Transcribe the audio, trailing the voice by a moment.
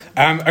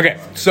Okay,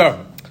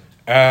 so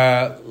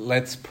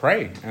let's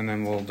pray and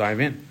then we'll dive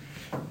in.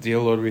 Dear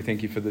Lord, we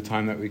thank you for the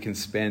time that we can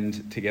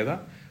spend together.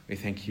 We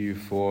thank you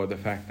for the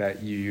fact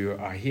that you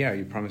are here.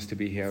 You promised to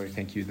be here. We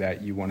thank you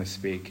that you want to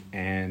speak.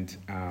 And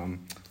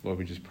Lord,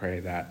 we just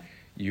pray that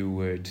you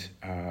would,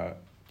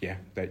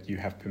 that you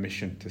have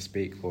permission to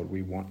speak. Lord,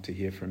 we want to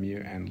hear from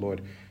you. And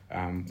Lord,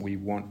 we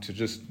want to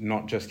just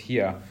not just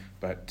hear,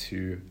 but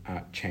to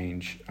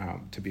change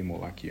to be more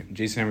like you. In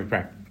Jesus' name we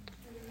pray.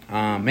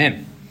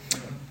 Amen.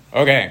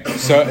 Okay,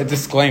 so a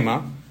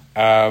disclaimer.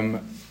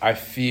 I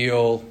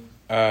feel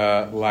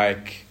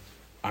like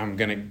I'm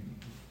going to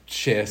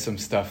share some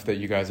stuff that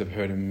you guys have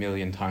heard a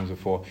million times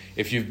before.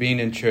 If you've been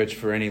in church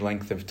for any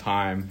length of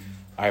time,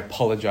 I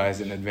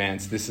apologize in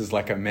advance. This is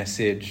like a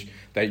message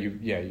that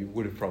you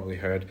would have probably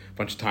heard a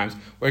bunch of times.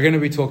 We're going to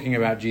be talking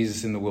about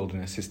Jesus in the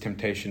wilderness, his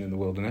temptation in the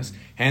wilderness.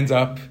 Hands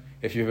up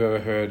if you've ever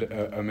heard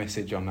a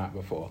message on that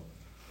before.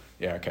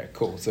 Yeah, okay,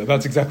 cool. So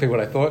that's exactly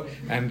what I thought.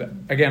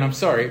 And again, I'm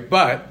sorry,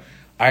 but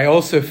I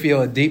also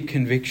feel a deep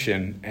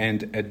conviction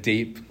and a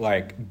deep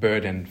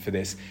burden for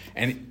this.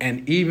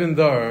 And even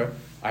though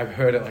I've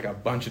heard it a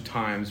bunch of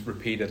times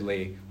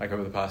repeatedly,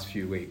 over the past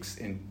few weeks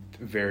in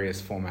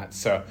various formats.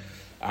 So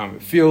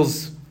it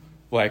feels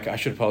like I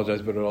should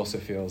apologize, but it also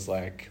feels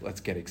like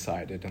let's get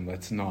excited and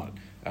let's not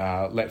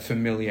let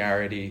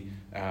familiarity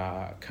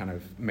kind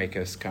of make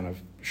us kind of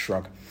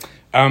shrug.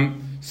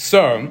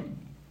 So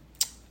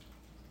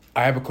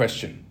I have a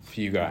question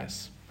for you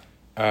guys.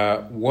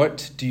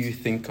 What do you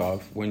think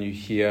of when you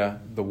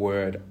hear the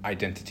word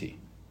identity?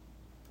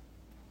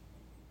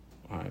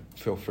 All right,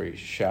 feel free to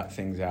shout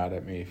things out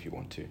at me if you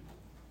want to.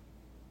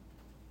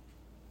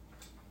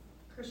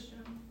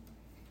 Christian.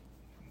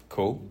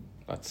 Cool.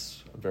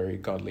 That's a very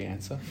godly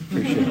answer.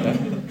 Appreciate that.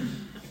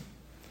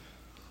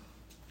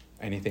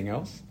 Anything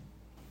else?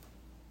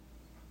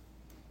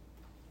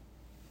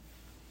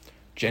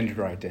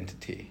 Gender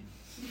identity.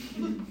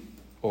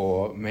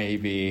 Or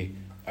maybe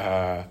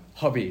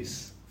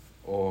hobbies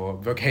or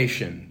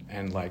vocation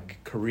and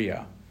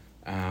career.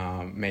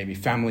 Maybe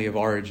family of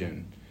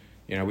origin.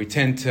 We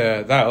tend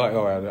to,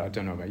 I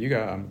don't know about you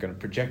guys, I'm going to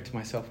project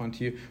myself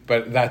onto you,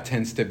 but that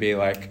tends to be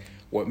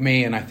what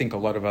me and I think a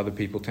lot of other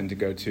people tend to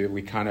go to.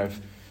 We kind of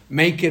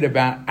make it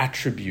about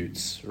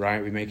attributes,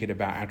 right? We make it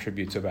about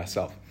attributes of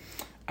ourselves.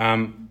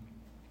 I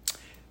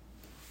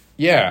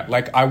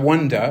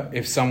wonder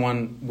if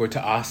someone were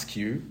to ask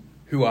you,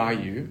 who are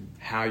you,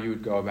 how you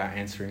would go about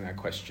answering that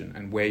question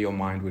and where your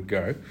mind would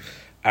go.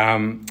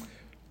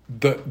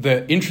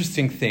 The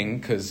interesting thing,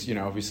 because,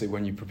 obviously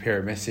when you prepare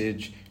a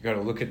message, you got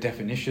to look at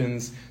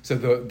definitions. So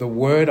the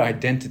word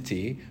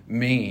identity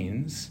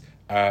means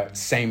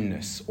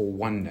sameness or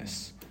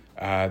oneness.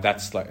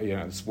 That's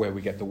that's where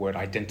we get the word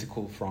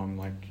identical from,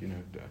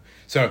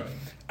 So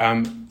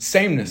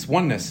sameness,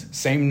 oneness,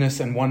 sameness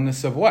and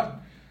oneness of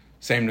what?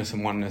 Sameness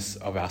and oneness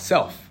of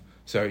ourself.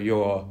 So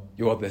you're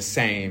the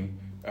same.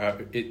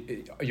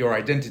 Your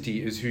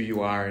identity is who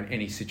you are in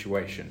any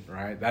situation,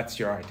 right? That's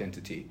your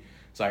identity.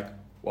 It's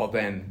well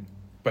then,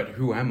 but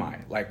who am I?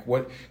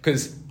 What?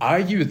 Because are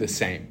you the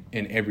same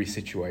in every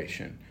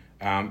situation?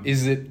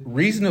 Is it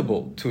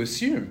reasonable to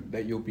assume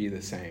that you'll be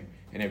the same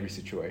in every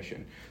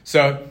situation?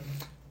 So,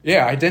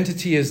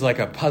 identity is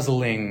a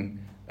puzzling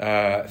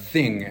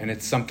thing, and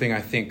it's something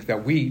I think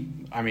that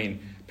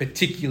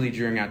particularly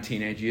during our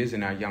teenage years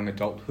and our young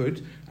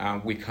adulthood,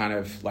 we kind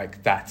of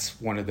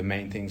that's one of the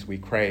main things we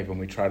crave, and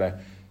we try to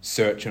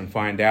search and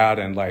find out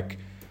and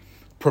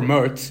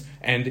promote.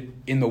 And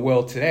in the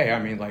world today,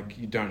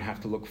 you don't have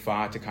to look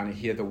far to kind of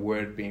hear the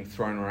word being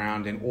thrown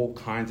around in all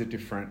kinds of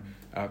different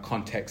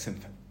contexts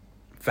and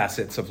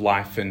facets of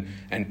life and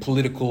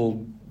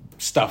political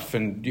stuff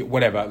and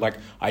whatever.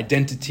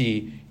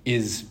 Identity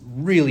is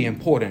really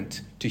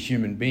important to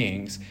human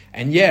beings,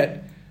 and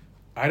yet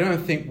I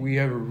don't think we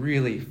ever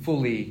really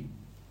fully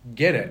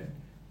get it.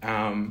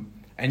 And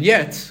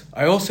yet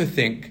I also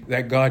think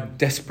that God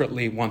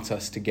desperately wants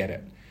us to get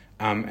it.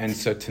 And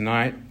so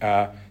tonight,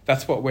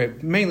 that's what we're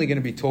mainly going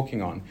to be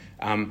talking on.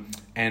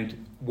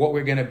 And what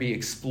we're going to be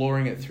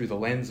exploring it through the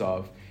lens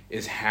of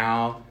is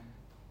how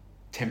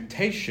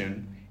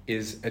temptation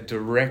is a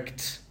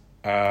direct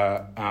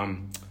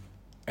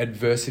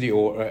adversity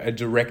or a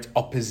direct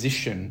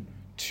opposition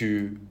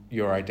to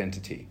your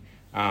identity.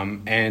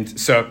 And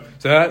so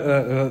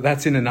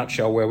that's in a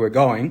nutshell where we're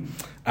going.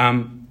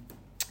 Going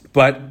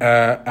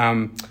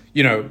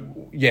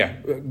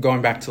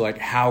back to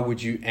how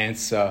would you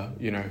answer,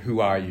 who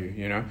are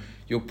you,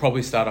 you'll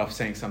probably start off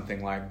saying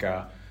something I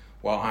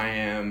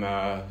am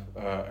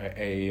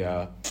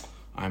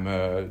I'm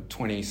a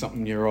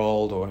 20-something year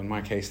old, or in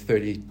my case,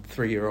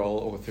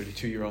 33-year-old or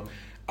 32-year-old.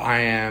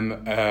 I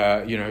am,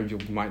 you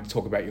might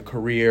talk about your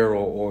career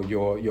or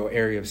your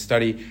area of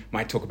study,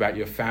 might talk about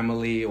your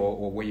family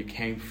or where you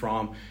came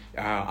from.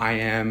 I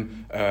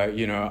am,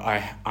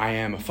 I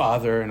am a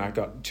father and I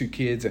got 2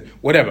 kids and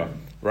whatever,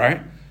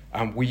 right?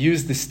 We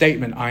use the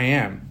statement, I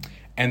am.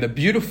 And the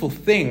beautiful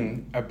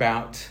thing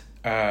about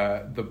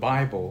the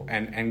Bible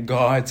and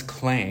God's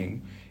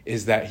claim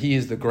is that he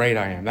is the great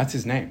I am. That's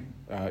his name.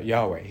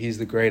 Yahweh. He's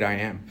the great I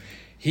am.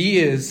 He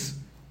is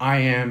I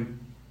am,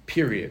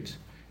 period.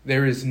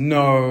 There is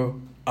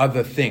no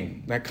other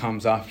thing that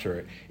comes after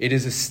it. It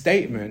is a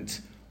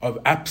statement of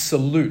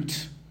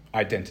absolute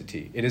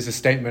identity. It is a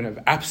statement of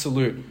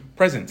absolute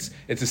presence.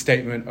 It's a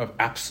statement of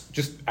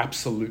just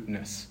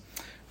absoluteness.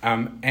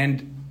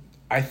 And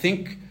I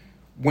think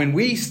when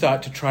we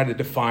start to try to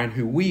define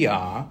who we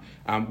are,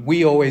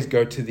 we always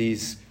go to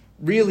these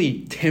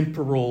really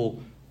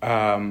temporal,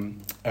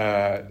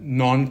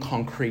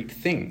 non-concrete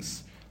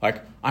things.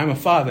 Like, I'm a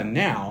father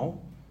now,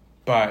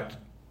 but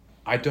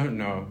I don't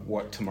know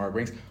what tomorrow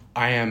brings.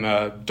 I am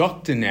a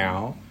doctor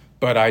now,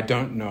 but I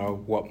don't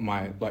know what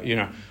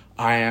I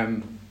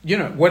am,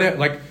 whatever,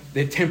 like,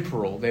 they're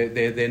temporal.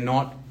 They're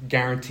not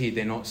guaranteed.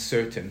 They're not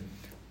certain.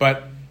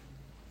 But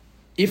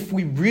if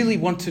we really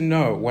want to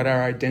know what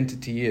our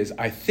identity is,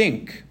 I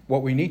think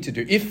what we need to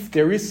do, if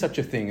there is such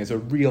a thing as a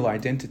real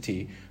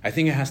identity, I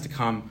think it has to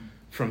come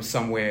from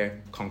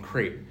somewhere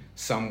concrete,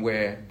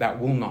 somewhere that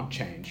will not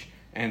change.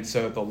 And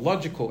so the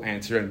logical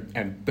answer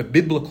and the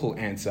biblical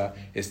answer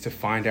is to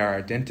find our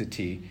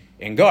identity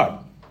in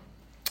God,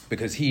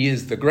 because he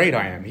is the great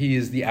I am. He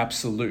is the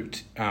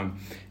absolute,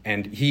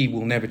 and he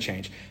will never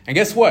change. And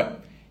guess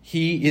what?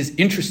 He is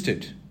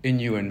interested in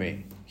you and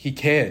me. He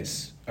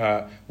cares.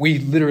 We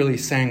literally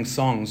sang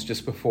songs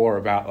just before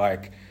about,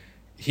 like,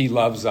 he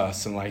loves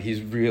us, and, like,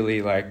 he's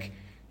really, like,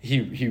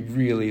 he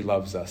really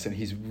loves us, and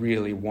he's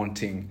really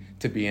wanting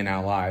to be in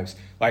our lives.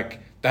 Like,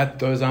 that,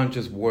 those aren't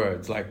just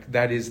words. Like,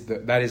 that is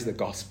the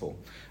gospel.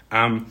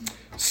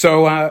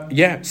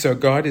 So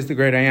God is the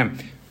great I am.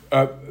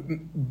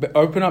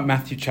 Open up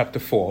Matthew chapter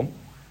 4,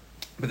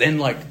 but then,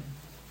 like,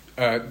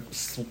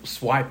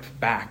 swipe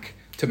back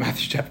to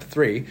Matthew chapter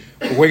 3.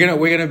 We're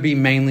gonna be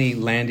mainly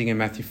landing in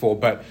Matthew 4,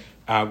 but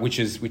which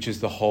is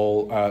the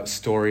whole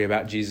story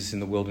about Jesus in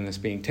the wilderness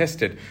being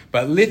tested.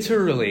 But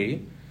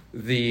literally,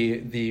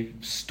 the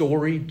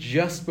story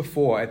just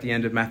before, at the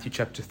end of Matthew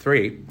chapter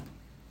 3,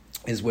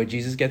 is where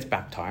Jesus gets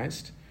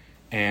baptized,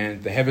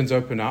 and the heavens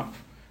open up,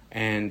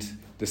 and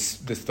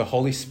the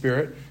Holy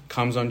Spirit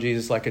comes on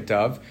Jesus like a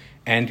dove,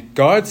 and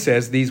God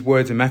says these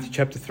words in Matthew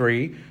chapter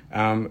 3.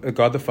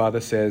 God the Father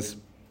says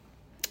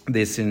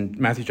this in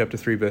Matthew chapter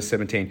 3, verse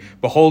 17.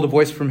 Behold, a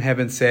voice from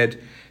heaven said,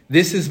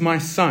 "This is my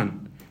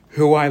Son,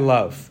 who I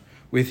love.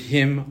 With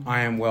him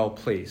I am well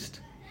pleased."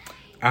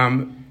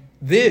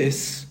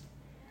 This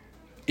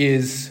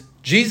is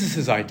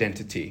Jesus'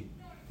 identity,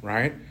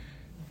 right?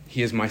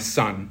 He is my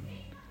Son.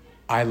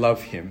 I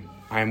love him.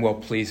 I am well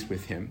pleased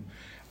with him.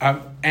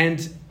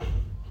 And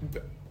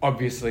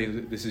obviously,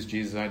 this is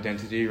Jesus'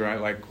 identity, right?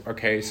 Like,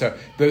 okay, so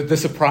the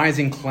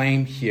surprising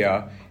claim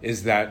here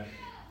is that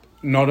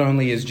not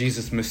only is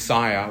Jesus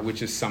Messiah,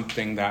 which is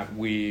something that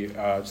we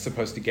are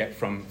supposed to get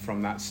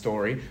from that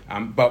story,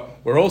 but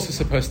we're also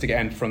supposed to get,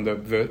 and from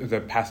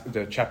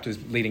the chapters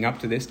leading up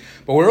to this,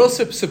 but we're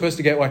also supposed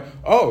to get, like,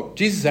 oh,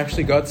 Jesus is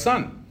actually God's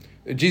Son.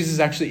 Jesus is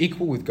actually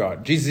equal with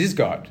God. Jesus is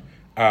God.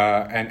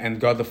 And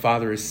God the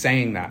Father is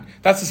saying that.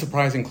 That's a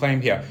surprising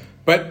claim here.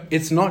 But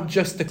it's not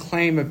just a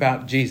claim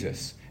about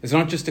Jesus. It's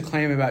not just a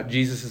claim about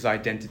Jesus'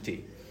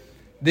 identity.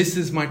 This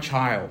is my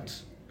child,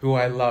 who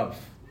I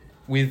love,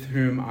 with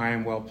whom I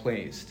am well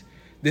pleased.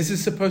 This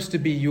is supposed to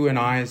be you and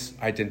I's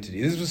identity.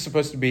 This was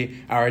supposed to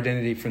be our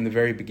identity from the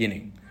very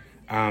beginning.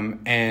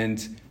 And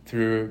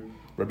through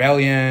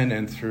rebellion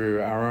and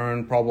through our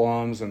own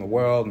problems and the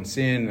world and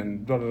sin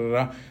and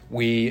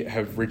we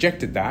have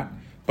rejected that.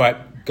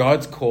 But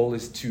God's call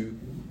is to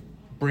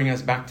bring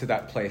us back to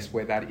that place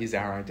where that is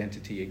our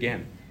identity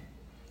again.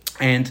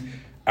 And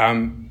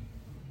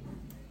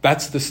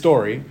that's the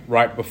story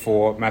right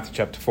before Matthew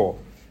chapter 4.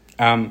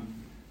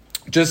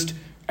 Just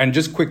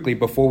quickly,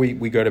 before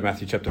we go to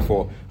Matthew chapter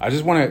 4, I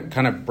just want to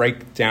kind of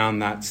break down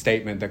that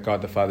statement that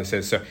God the Father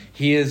says. So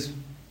Jesus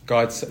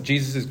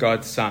is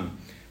God's Son.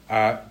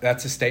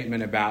 That's a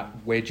statement about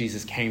where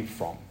Jesus came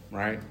from,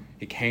 right?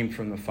 He came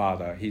from the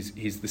Father.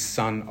 He's the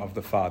Son of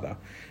the Father.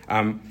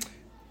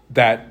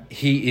 That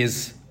he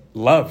is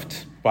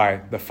loved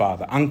by the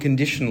Father,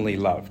 unconditionally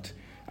loved.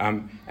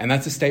 And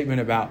that's a statement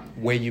about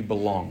where you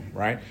belong,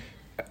 right?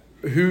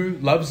 Who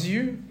loves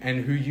you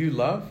and who you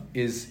love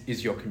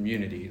is your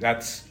community.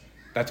 That's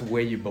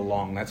where you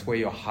belong. That's where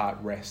your heart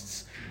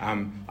rests.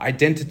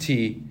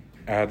 Identity,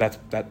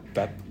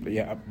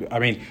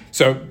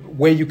 so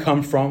where you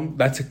come from,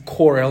 that's a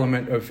core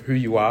element of who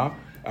you are.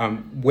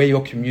 Where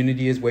your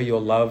community is, where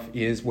your love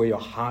is, where your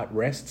heart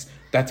rests,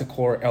 that's a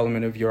core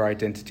element of your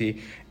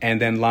identity.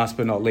 And then last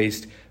but not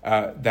least,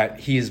 that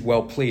he is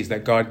well pleased,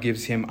 that God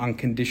gives him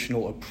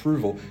unconditional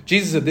approval.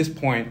 Jesus at this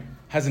point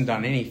hasn't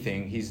done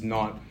anything. He's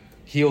not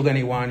healed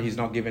anyone. He's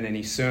not given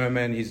any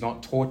sermon. He's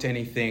not taught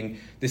anything.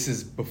 This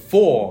is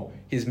before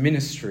his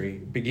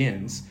ministry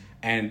begins.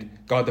 And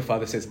God the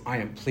Father says, I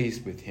am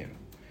pleased with him.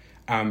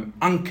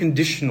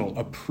 Unconditional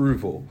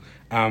approval.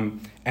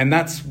 And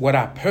that's what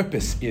our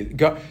purpose is.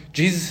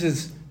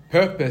 Jesus'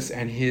 purpose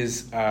and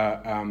his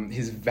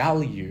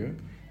value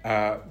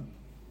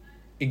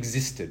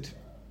existed,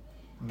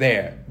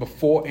 there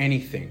before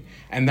anything.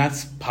 And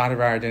that's part of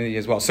our identity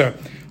as well. So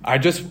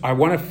I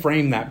want to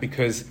frame that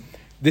because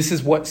this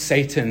is what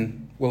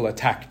Satan will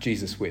attack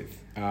Jesus with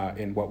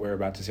in what we're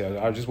about to say.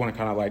 I just want to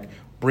kind of like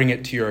bring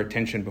it to your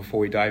attention before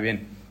we dive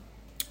in.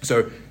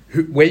 So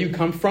where you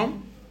come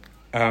from,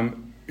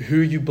 who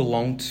you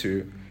belong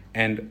to,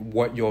 and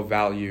what your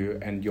value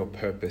and your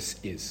purpose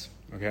is.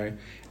 Okay?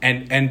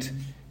 And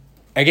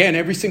again,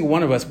 every single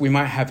one of us, we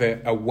might have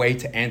a way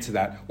to answer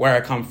that. Where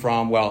I come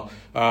from, well,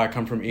 I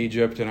come from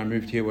Egypt and I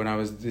moved here when I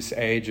was this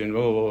age and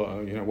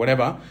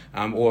whatever.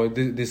 Or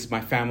this is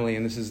my family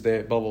and this is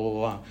their blah, blah,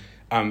 blah,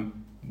 blah.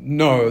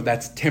 No,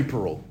 that's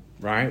temporal,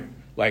 right?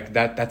 Like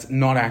that's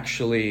not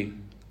actually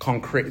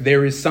concrete.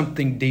 There is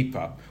something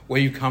deeper. Where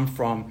you come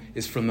from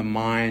is from the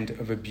mind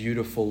of a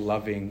beautiful,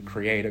 loving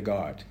creator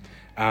God.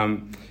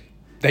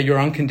 That you're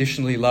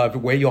unconditionally loved,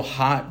 where your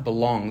heart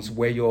belongs,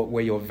 where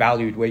you're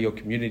valued, where your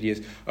community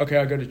is. Okay,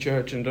 I go to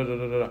church and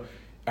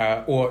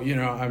or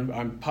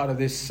I'm part of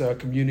this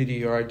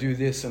community, or I do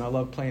this and I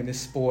love playing this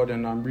sport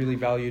and I'm really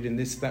valued in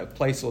that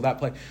place or that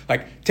place.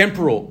 Like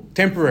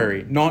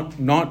temporary, not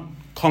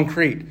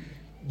concrete.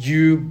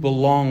 You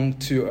belong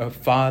to a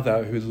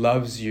Father who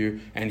loves you,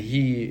 and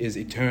He is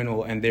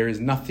eternal, and there is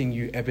nothing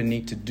you ever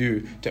need to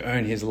do to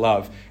earn His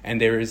love,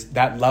 and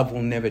that love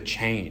will never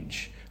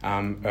change.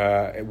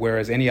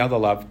 Whereas any other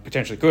love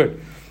potentially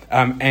could.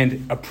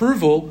 And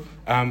approval,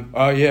 I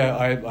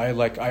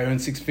earn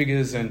six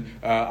figures and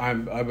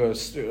I'm a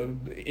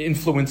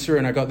influencer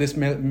and I got this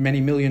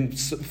many million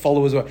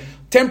followers.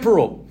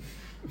 Temporal.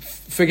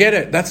 Forget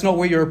it. That's not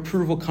where your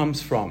approval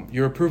comes from.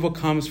 Your approval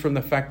comes from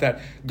the fact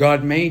that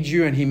God made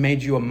you and He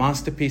made you a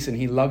masterpiece and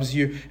He loves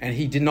you and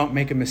He did not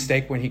make a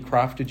mistake when He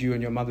crafted you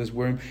in your mother's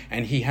womb,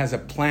 and He has a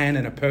plan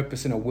and a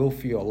purpose and a will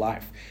for your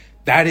life.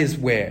 That is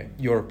where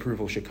your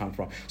approval should come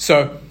from.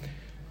 So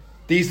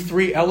these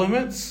three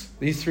elements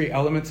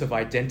of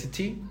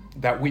identity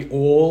that we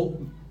all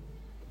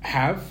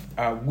have,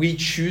 we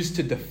choose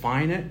to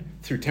define it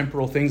through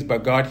temporal things,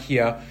 but God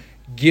here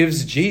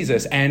gives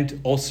Jesus and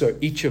also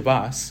each of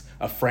us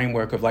a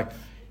framework of like,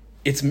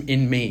 it's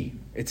in me.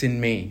 It's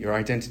in me. Your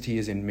identity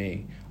is in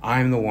me.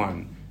 I'm the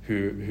one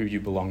who you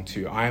belong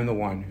to. I am the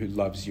one who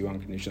loves you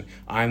unconditionally.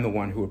 I am the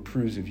one who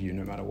approves of you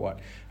no matter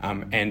what.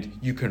 And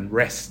you can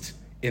rest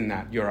in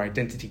that. Your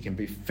identity can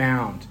be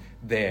found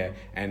there,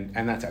 and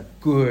that's a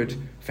good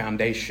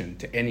foundation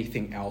to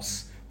anything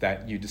else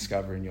that you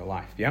discover in your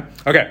life. Yeah?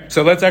 Okay,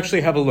 so let's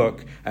actually have a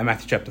look at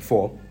Matthew chapter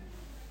 4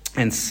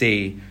 and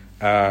see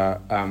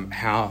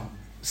how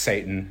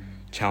Satan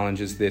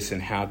challenges this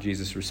and how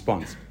Jesus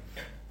responds.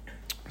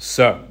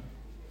 So,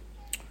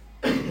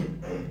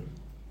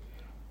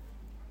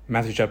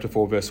 Matthew chapter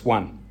 4, verse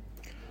 1.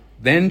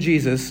 Then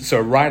Jesus, so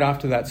right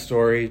after that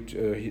story,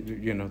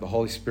 the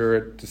Holy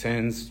Spirit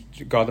descends,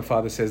 God the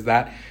Father says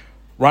that.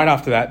 Right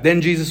after that,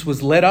 then Jesus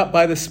was led up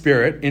by the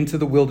Spirit into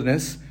the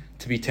wilderness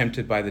to be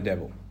tempted by the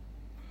devil.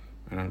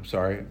 And I'm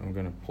sorry, I'm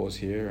going to pause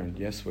here. And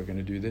yes, we're going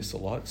to do this a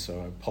lot, so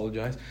I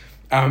apologize.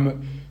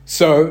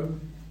 So,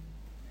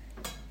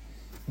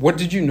 what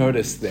did you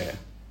notice there?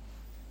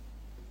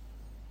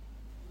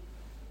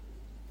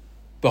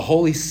 The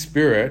Holy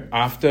Spirit,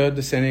 after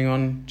descending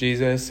on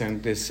Jesus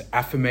and this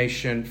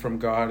affirmation from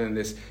God and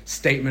this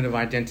statement of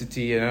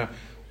identity,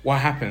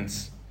 what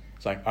happens?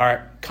 It's like, all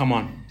right, come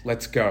on,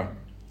 let's go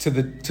to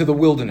the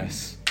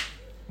wilderness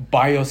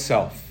by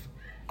yourself,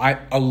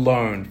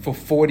 alone for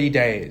 40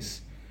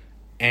 days,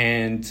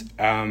 and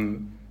not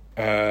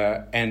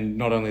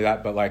only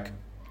that, but like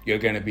you're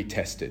going to be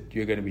tested,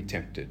 you're going to be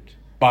tempted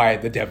by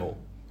the devil,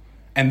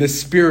 and the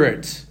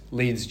Spirit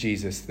leads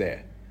Jesus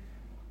there.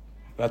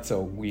 That's a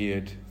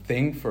weird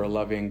thing for a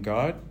loving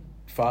God,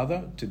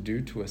 Father, to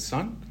do to a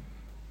son.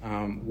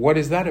 What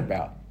is that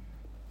about?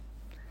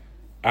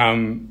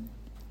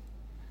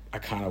 I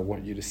kind of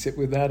want you to sit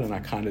with that, and I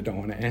kind of don't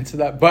want to answer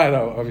that, but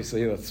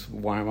obviously that's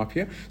why I'm up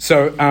here.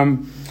 So,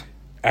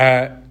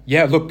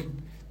 look,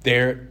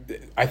 there.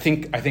 I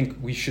think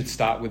we should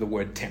start with the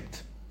word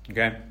tempt.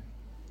 Okay,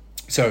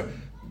 so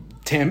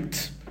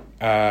tempt.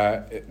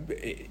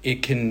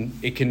 It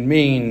can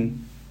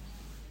mean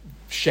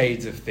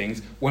shades of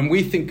things. When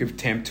we think of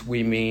tempt,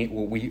 we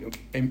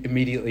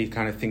immediately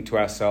kind of think to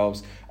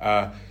ourselves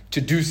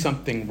to do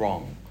something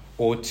wrong,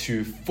 or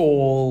to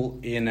fall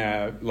in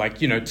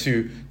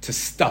to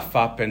stuff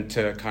up and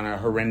to kind of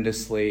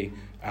horrendously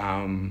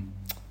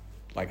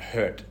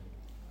hurt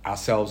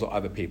ourselves or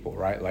other people,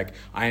 right? Like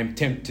I am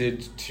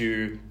tempted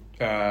to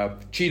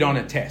cheat on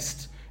a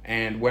test,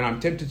 and when I'm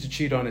tempted to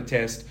cheat on a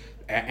test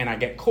and I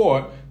get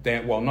caught,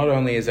 then, well, not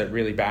only is it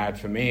really bad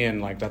for me and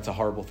like that's a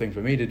horrible thing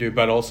for me to do,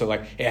 but also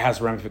like it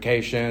has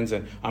ramifications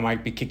and I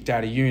might be kicked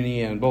out of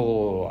uni and blah,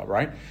 blah, blah, blah,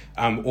 right?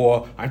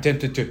 Or I'm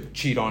tempted to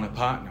cheat on a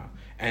partner.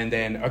 And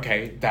then,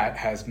 okay, that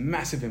has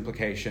massive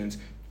implications.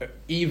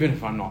 Even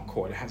if I'm not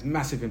caught, it has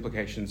massive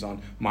implications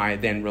on my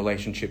then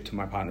relationship to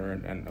my partner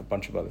and a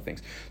bunch of other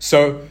things.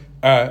 So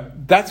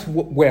that's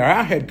where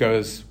our head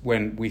goes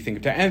when we think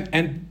of that.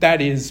 And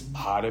that is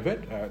part of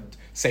it.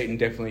 Satan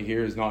definitely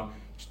here is not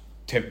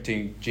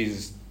tempting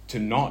Jesus to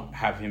not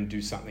have him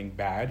do something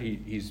bad.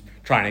 He's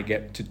trying to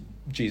get to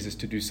Jesus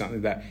to do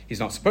something that he's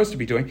not supposed to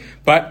be doing.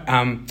 But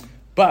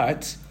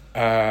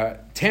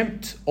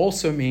tempt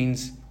also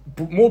means,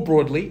 more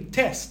broadly,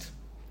 test.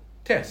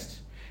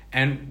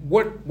 And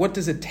what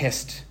does a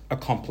test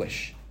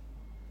accomplish?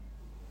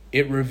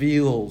 It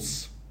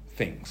reveals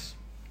things,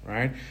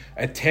 right?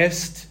 A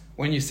test,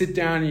 when you sit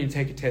down and you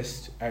take a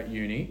test at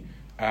uni,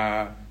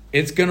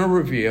 it's going to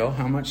reveal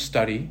how much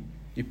study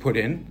you put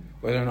in,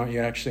 whether or not you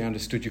actually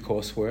understood your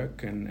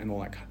coursework and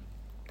all that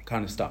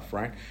kind of stuff,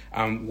 right?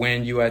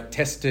 When you are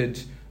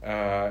tested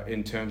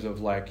in terms of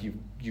like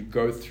you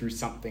go through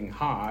something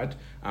hard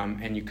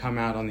and you come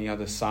out on the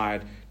other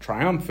side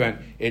triumphant,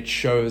 it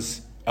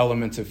shows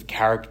elements of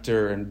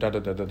character and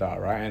da-da-da-da-da,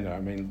 right? And I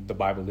mean, the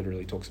Bible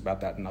literally talks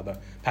about that in other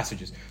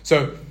passages.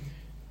 So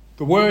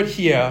the word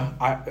here,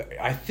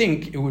 I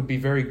think it would be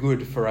very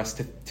good for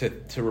us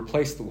to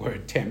replace the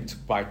word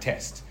tempt by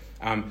test.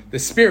 The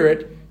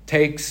Spirit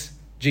takes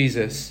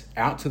Jesus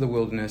out to the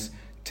wilderness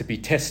to be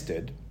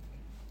tested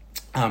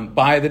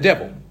by the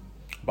devil.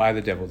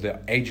 The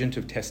agent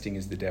of testing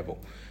is the devil.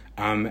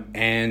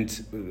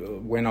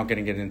 And we're not going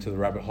to get into the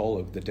rabbit hole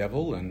of the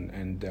devil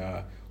and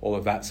all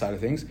of that side of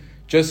things.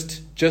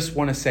 Just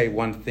want to say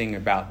one thing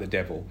about the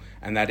devil,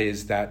 and that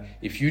is that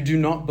if you do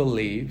not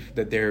believe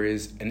that there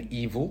is an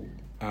evil,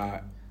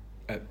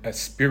 a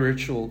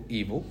spiritual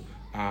evil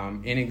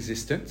in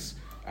existence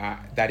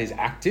that is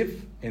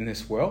active in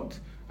this world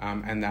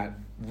and that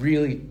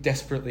really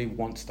desperately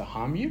wants to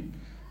harm you,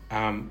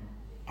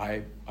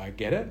 I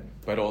get it,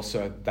 but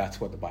also that's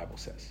what the Bible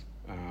says.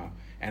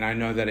 And I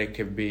know that it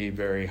can be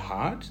very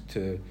hard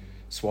to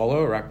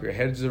swallow or wrap your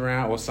heads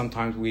around, or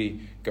sometimes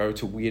we go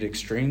to weird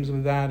extremes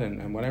with that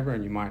and whatever,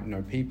 and you might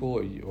know people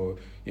or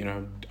you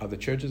know other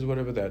churches or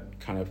whatever that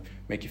kind of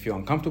make you feel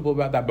uncomfortable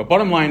about that. But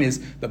bottom line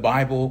is the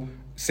Bible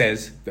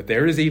says that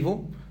there is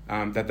evil,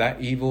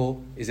 that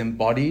evil is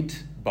embodied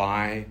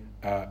by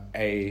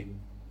a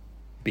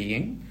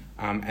being,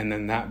 and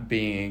then that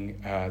being,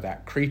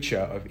 that creature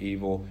of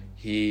evil,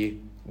 he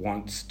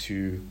wants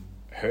to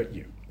hurt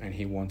you. And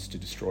he wants to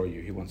destroy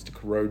you. He wants to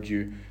corrode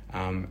you.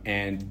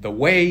 And the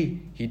way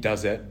he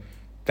does it,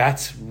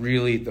 that's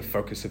really the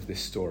focus of this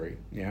story.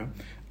 Yeah.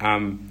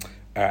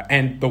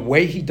 And the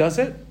way he does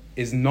it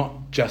is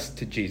not just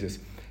to Jesus.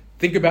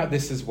 Think about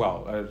this as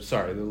well.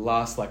 The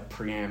last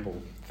preamble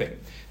thing.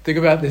 Think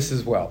about this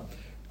as well.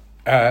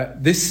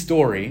 This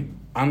story,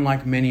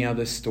 unlike many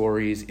other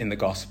stories in the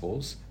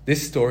Gospels,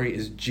 this story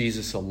is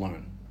Jesus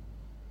alone.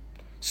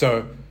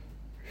 So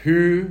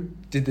who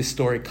did this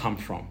story come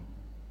from?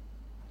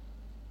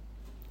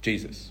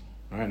 Jesus.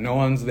 Right? No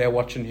one's there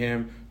watching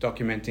him,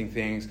 documenting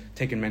things,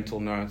 taking mental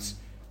notes.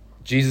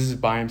 Jesus is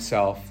by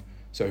himself.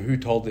 So who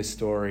told this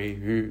story?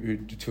 Who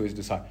to his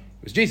disciples?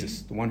 It was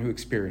Jesus, the one who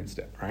experienced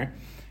it, right?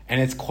 And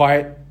it's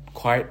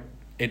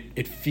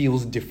it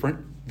feels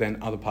different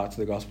than other parts of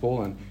the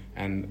gospel,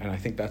 and I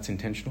think that's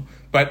intentional.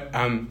 But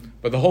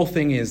the whole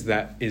thing is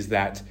that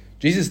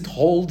Jesus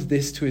told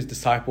this to his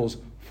disciples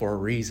for a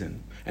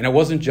reason. And it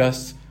wasn't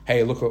just,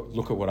 hey, look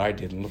at what I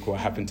did and look what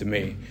happened to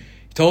me.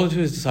 He told it to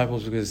his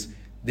disciples because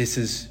this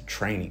is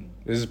training.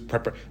 This is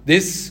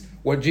preparation.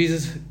 What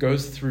Jesus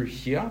goes through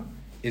here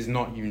is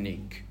not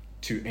unique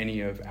to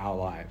any of our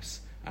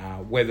lives.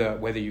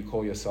 Whether you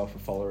call yourself a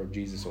follower of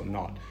Jesus or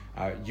not,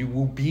 you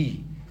will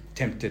be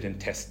tempted and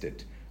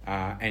tested.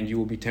 And you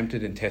will be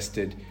tempted and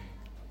tested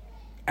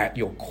at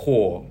your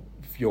core.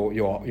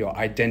 Your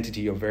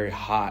identity, your very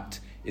heart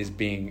is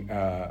being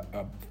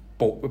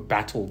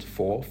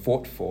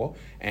fought for,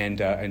 and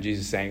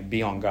Jesus is saying,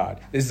 be on guard.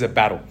 This is a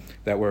battle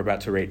that we're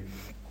about to read.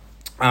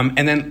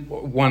 And then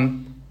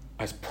one,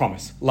 I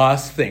promise,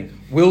 last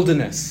thing,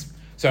 wilderness.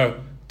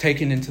 So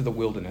taken into the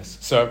wilderness.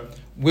 So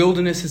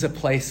wilderness is a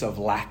place of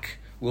lack.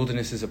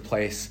 Wilderness is a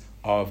place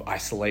of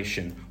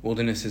isolation.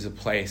 Wilderness is a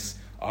place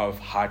of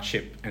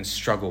hardship and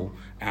struggle,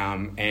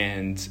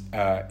 and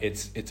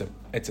it's a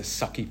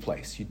sucky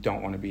place. You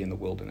don't want to be in the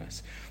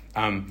wilderness.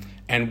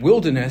 And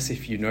wilderness,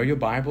 if you know your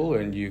Bible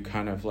and you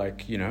kind of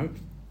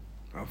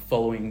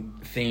following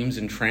themes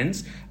and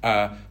trends,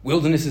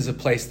 wilderness is a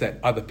place that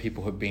other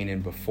people have been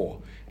in before,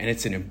 and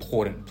it's an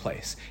important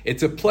place.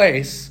 It's a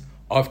place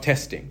of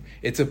testing.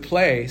 It's a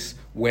place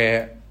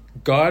where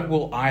God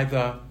will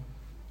either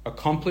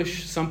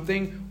accomplish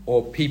something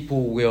or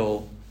people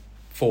will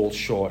fall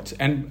short.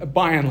 And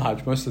by and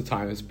large, most of the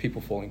time, it's people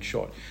falling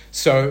short.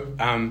 So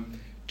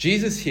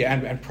Jesus here,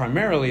 and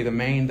primarily the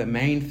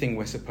main thing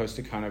we're supposed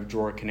to kind of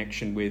draw a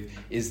connection with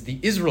is the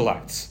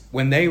Israelites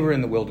when they were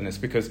in the wilderness,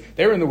 because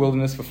they were in the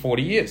wilderness for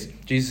 40 years.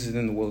 Jesus is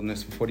in the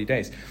wilderness for 40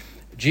 days.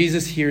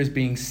 Jesus here is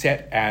being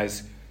set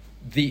as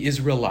the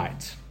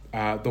Israelite,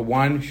 the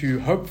one who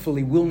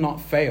hopefully will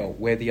not fail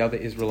where the other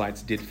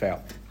Israelites did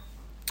fail.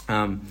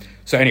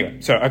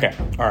 Okay,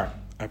 all right.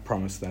 I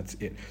promise that's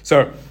it.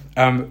 So,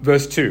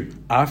 verse 2,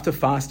 after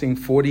fasting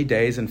 40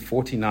 days and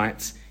 40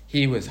 nights,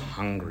 he was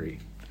hungry.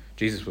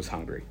 Jesus was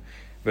hungry.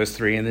 Verse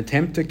 3, and the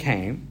tempter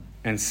came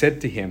and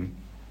said to him,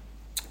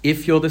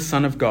 if you're the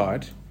Son of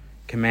God,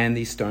 command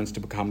these stones to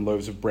become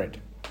loaves of bread.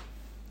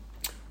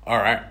 All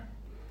right.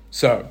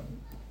 So,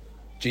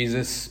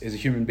 Jesus is a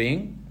human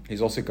being.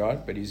 He's also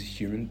God, but he's a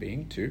human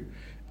being too.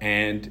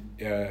 And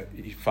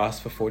he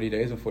fasts for 40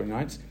 days and 40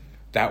 nights.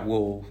 That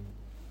will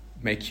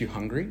make you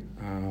hungry.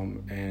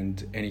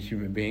 And any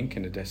human being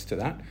can attest to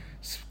that.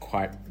 It's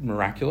quite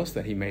miraculous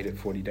that he made it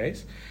 40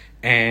 days.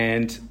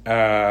 And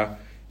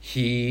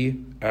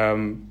he,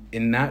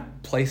 in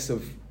that place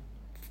of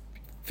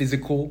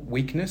physical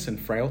weakness and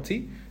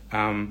frailty,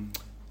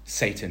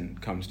 Satan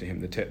comes to him.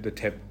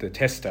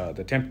 The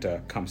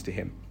tempter comes to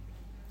him.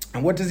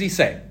 And what does he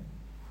say?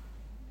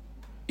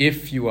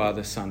 If you are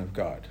the Son of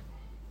God.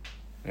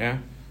 Yeah?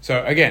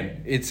 So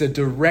again, it's a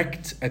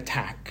direct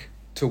attack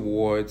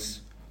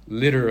towards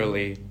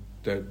literally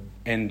the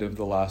end of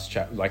the last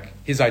chapter, like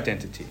his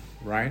identity,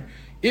 right?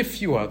 If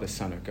you are the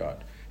Son of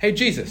God. Hey,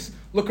 Jesus,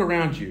 look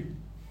around you.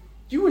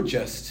 You were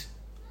just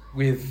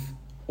with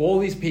all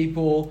these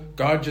people,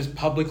 God just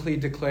publicly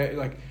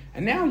declared,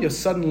 and now you're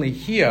suddenly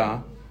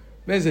here.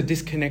 There's a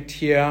disconnect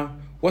here.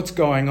 What's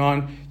going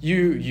on?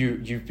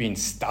 You've been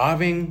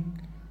starving.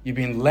 You've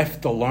been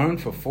left alone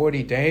for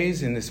 40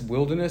 days in this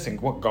wilderness,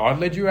 and what, God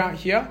led you out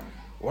here?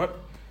 What?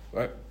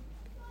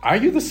 Are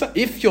you the son?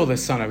 If you're the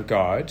Son of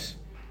God,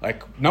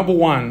 number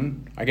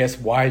one, I guess,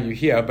 why are you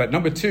here? But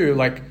number two,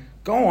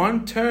 go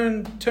on,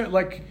 turn.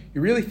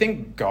 You really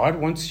think God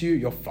wants you,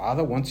 your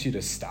Father wants you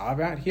to starve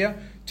out here?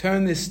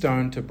 Turn this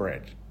stone to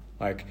bread.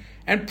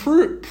 And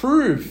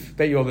prove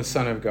that you're the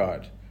Son of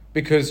God.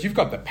 Because you've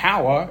got the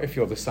power if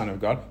you're the Son of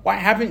God. Why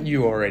haven't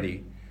you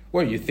already?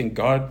 What, you think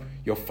God,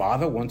 your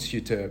Father, wants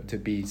you to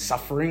be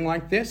suffering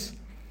like this?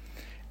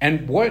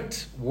 And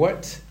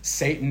what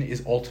Satan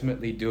is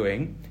ultimately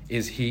doing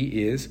is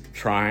he is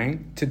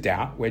trying to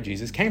doubt where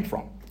Jesus came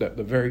from.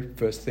 The very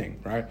first thing,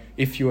 right?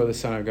 If you are the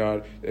Son of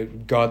God,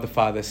 God the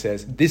Father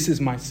says, this is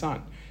my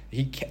Son.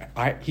 He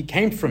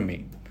came from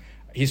me.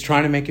 He's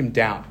trying to make him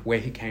doubt where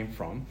he came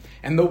from.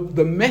 And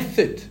the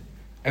method,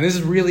 and this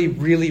is really,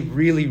 really,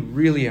 really,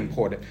 really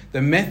important,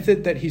 the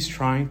method that he's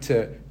trying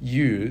to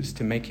use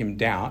to make him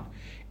doubt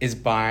is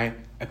by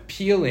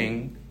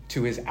appealing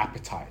to his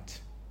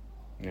appetite.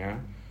 Yeah?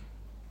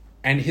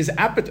 And his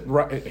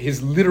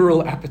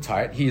literal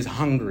appetite, he is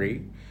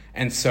hungry.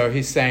 And so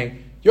he's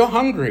saying, you're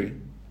hungry.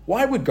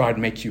 Why would God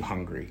make you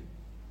hungry?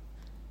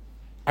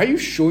 Are you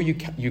sure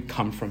you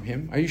come from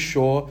him? Are you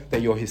sure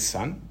that you're his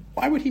son?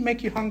 Why would he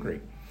make you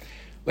hungry?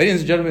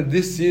 Ladies and gentlemen,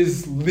 this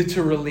is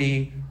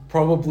literally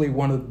probably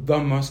one of the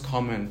most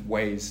common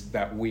ways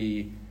that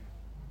we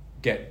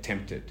get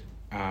tempted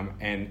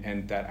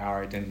and that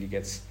our identity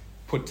gets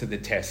put to the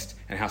test,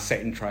 and how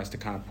Satan tries to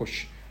kind of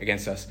push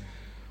against us.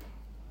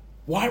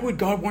 Why would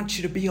God want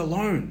you to be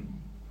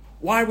alone?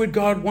 Why would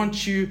God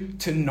want you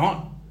to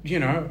not,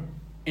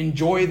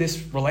 enjoy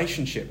this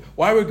relationship?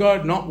 Why would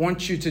God not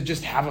want you to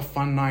just have a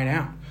fun night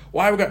out?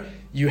 Why would God?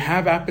 You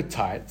have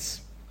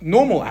appetites,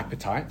 normal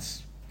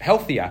appetites,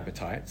 healthy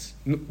appetites,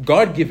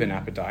 God-given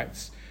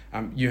appetites.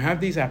 You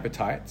have these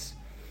appetites,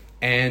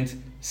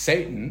 and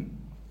Satan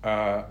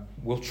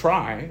will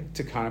try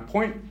to kind of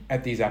point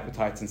at these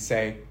appetites and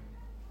say,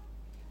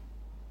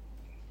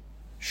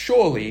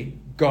 surely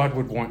God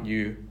would want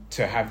you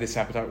to have this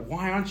appetite.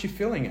 Why aren't you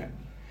feeling it?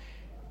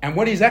 And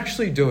what he's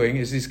actually doing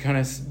is he's kind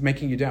of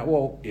making you doubt,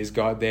 well, is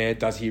God there?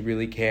 Does he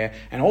really care?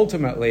 And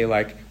ultimately,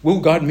 will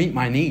God meet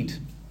my need?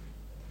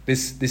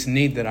 This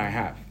need that I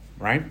have,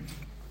 right?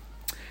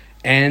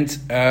 And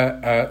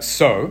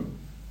so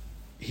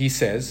he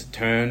says,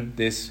 turn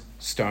this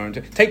stone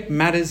take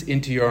matters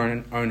into your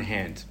own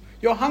hand.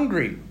 You're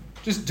hungry.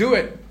 Just do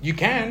it. You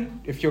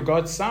can. If you're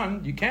God's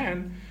son, you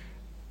can.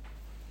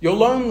 You're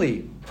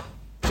lonely.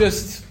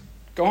 Just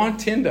go on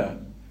Tinder.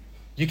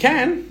 You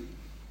can.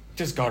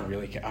 Does God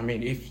really care? I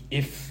mean,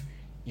 if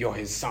you're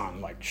his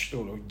son,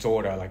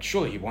 daughter,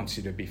 surely he wants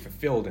you to be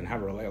fulfilled and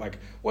have a relationship.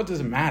 What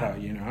does it matter,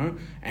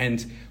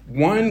 And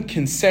one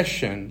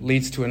concession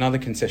leads to another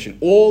concession,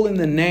 all in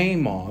the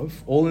name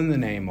of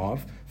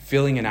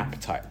filling an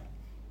appetite.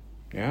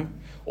 Yeah?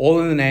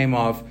 All in the name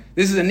of,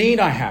 this is a need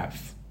I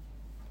have,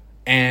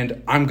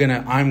 and I'm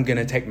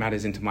gonna take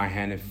matters into my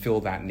hand and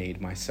fill that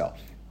need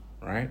myself.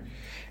 Right?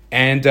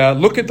 And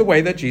look at the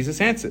way that Jesus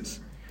answers.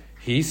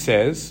 He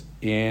says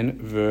in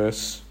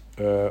verse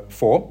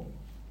 4,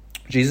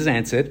 Jesus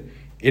answered,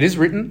 "It is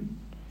written,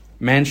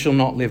 man shall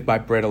not live by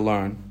bread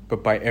alone,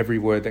 but by every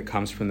word that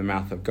comes from the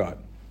mouth of God."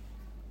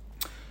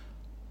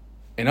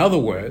 In other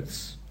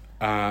words,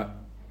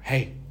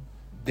 hey,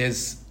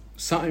 there's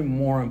something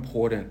more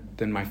important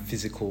than my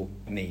physical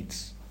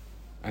needs,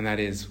 and that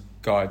is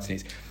God's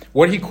needs.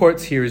 What he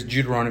quotes here is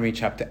Deuteronomy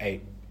chapter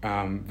 8,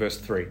 verse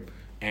 3.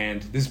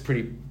 And this is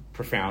pretty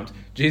profound.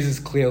 Jesus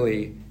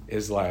clearly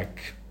is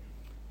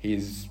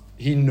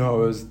he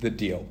knows the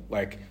deal.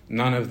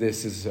 None of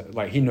this is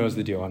he knows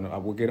the deal. And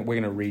we're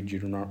gonna read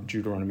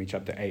Deuteronomy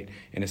chapter 8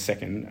 in a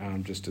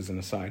second, just as an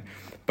aside.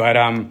 But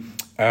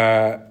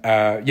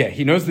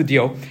he knows the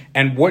deal.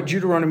 And what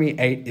Deuteronomy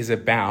 8 is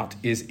about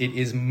is it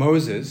is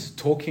Moses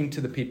talking to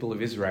the people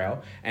of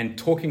Israel and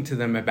talking to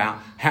them about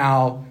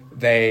how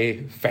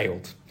they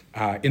failed.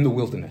 in the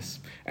wilderness.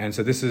 And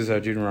so this is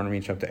Deuteronomy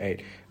chapter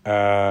 8.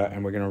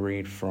 And we're going to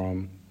read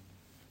from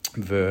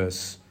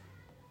verse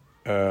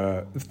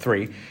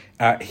 3.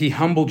 God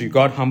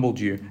humbled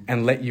you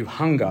and let you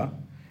hunger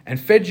and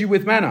fed you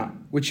with manna,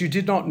 which you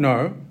did not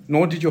know,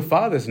 nor did your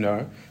fathers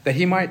know, that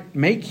he might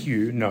make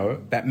you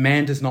know that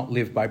man does not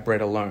live by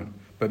bread alone,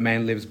 but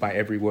man lives by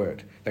every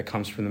word that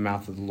comes from the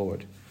mouth of the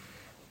Lord.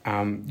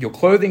 Your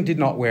clothing did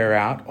not wear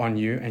out on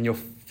you, and your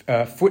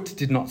foot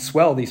did not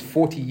swell these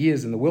 40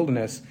 years in the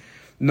wilderness.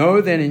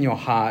 Know then in your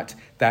heart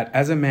that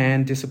as a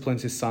man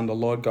disciplines his son, the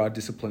Lord God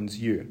disciplines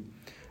you.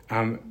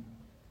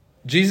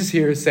 Jesus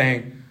here is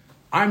saying,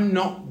 I'm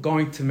not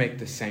going to make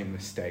the same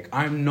mistake.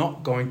 I'm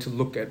not going to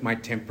look at my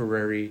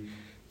temporary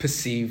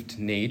perceived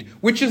need,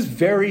 which is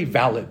very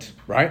valid,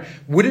 right?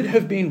 Would it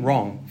have been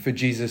wrong for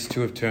Jesus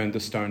to have turned the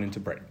stone into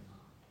bread?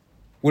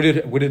 Would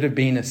it have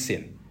been a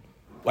sin?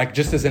 Like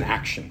just as an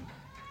action?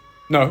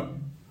 No,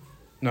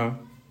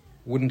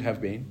 wouldn't have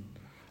been.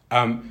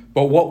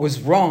 But what was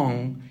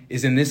wrong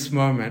is in this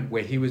moment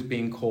where he was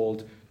being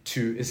called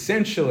to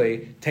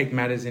essentially take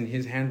matters in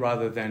his hand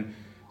rather than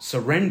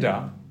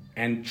surrender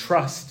and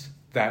trust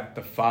that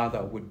the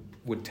Father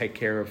would take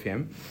care of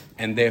him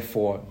and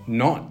therefore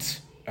not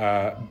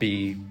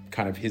be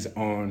kind of his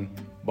own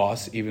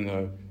boss, even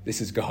though this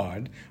is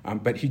God.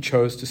 But he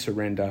chose to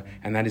surrender,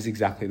 and that is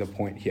exactly the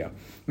point here.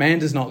 Man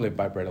does not live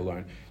by bread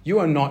alone. You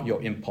are not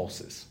your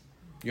impulses.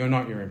 You are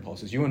not your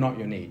impulses. You are not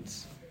your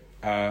needs.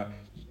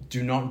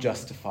 Do not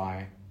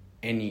justify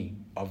any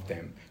of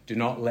them. Do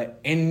not let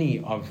any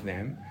of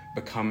them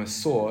become a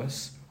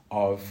source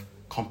of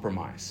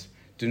compromise.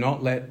 Do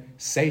not let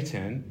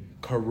Satan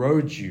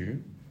corrode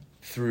you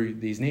through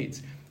these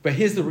needs. But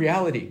here's the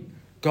reality.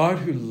 God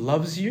who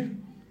loves you,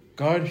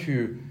 God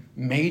who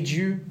made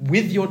you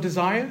with your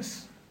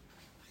desires,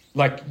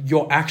 like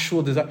your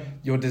actual desire,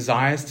 your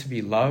desires to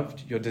be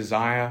loved, your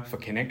desire for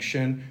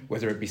connection,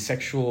 whether it be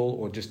sexual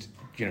or just,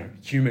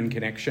 human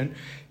connection,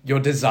 your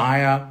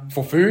desire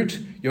for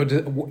food,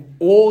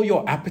 all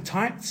your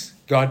appetites,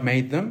 God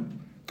made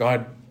them.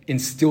 God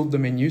instilled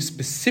them in you,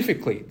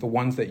 specifically the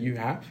ones that you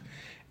have.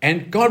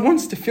 And God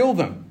wants to fill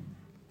them.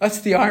 That's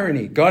the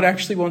irony. God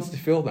actually wants to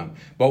fill them.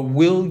 But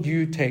will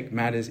you take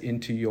matters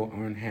into your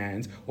own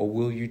hands, or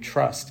will you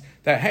trust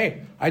that,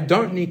 hey, I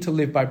don't need to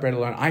live by bread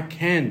alone. I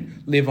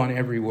can live on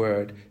every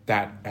word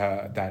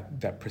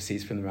that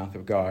proceeds from the mouth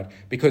of God.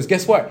 Because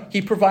guess what?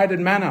 He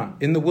provided manna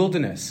in the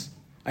wilderness.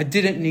 I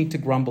didn't need to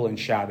grumble and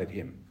shout at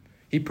him.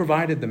 He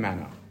provided the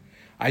manna.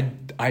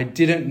 I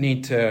didn't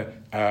need to,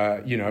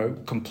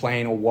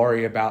 complain or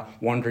worry about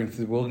wandering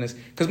through the wilderness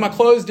because my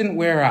clothes didn't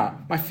wear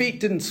out. My feet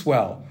didn't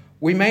swell.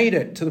 We made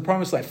it to the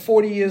promised land.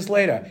 40 years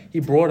later, he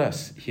brought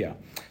us here.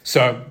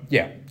 So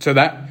the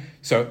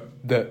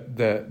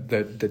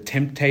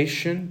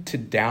temptation to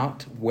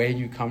doubt where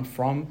you come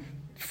from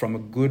a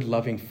good,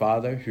 loving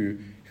Father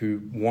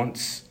who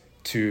wants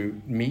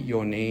to meet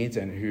your needs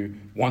and who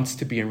wants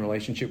to be in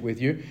relationship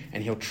with you,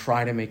 and he'll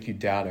try to make you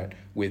doubt it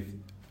with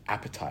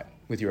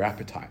your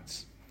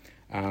appetites.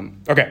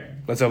 Okay,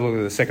 let's have a look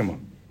at the second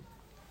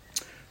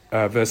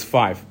one. Verse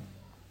 5.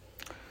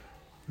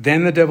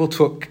 Then the devil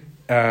took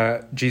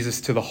Jesus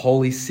to the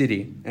holy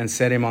city and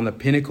set him on the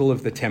pinnacle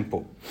of the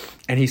temple.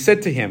 And he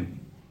said to him,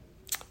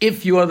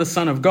 "If you are the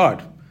Son of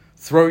God,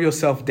 throw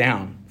yourself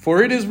down,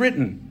 for it is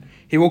written,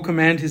 he will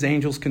command his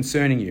angels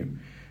concerning you,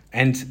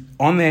 and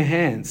on their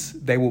hands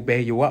they will bear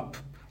you up,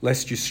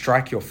 lest you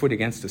strike your foot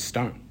against a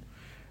stone."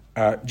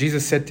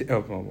 Jesus said to...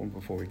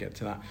 before we get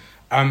to that.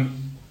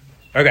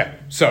 Okay,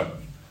 so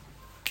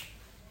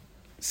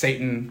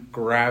Satan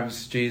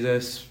grabs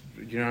Jesus,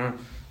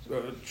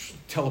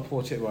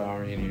 teleported.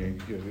 Well,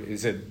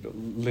 is it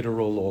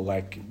literal or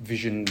like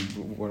vision,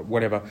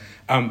 whatever?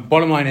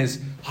 Bottom line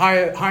is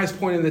highest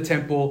point in the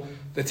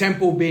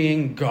temple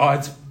being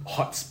God's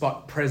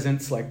hotspot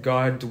presence, like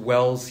God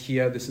dwells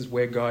here. This is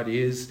where God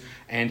is,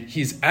 and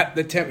he's at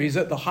the temple. He's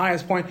at the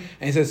highest point,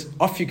 and he says,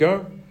 "Off you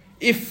go.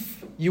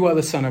 If you are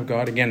the Son of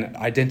God," again,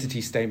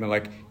 identity statement,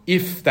 like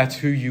if that's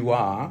who you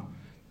are,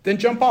 then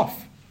jump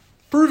off.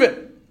 Prove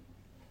it.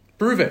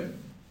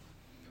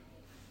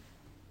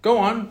 Go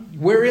on.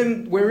 We're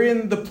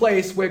in the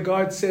place where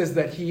God says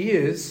that he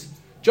is.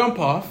 Jump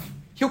off.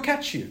 He'll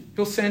catch you.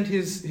 He'll send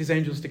his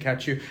angels to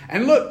catch you.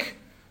 And look,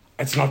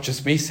 it's not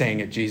just me saying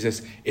it,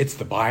 Jesus. It's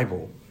the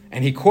Bible.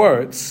 And he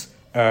quotes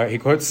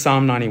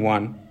Psalm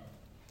 91.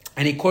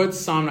 And he quotes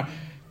Psalm.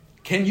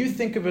 Can you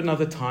think of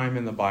another time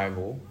in the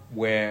Bible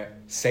where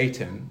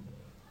Satan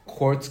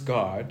quotes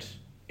God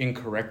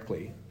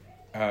incorrectly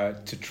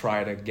to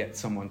try to get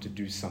someone to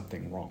do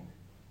something wrong?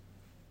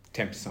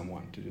 Tempt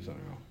someone to do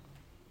something wrong.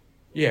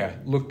 Yeah,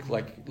 look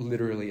like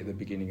literally at the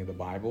beginning of the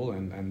Bible,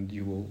 and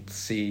you will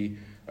see,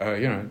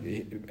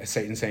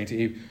 Satan saying to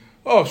Eve,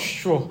 "Oh,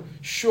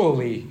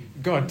 surely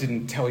God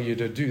didn't tell you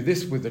to do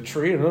this with the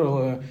tree."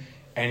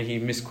 And he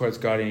misquotes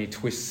God and he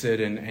twists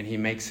it and he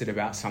makes it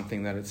about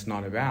something that it's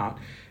not about.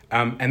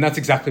 And that's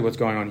exactly what's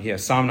going on here.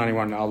 Psalm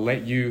 91, I'll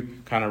let you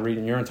kind of read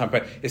in your own time,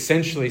 but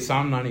essentially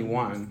Psalm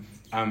 91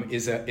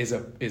 is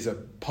a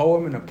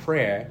poem and a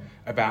prayer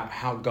about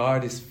how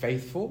God is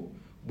faithful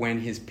when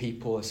his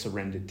people are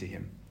surrendered to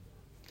him,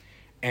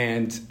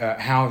 and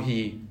how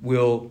he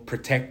will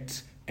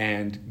protect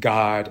and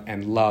guard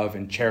and love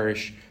and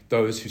cherish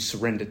those who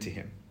surrender to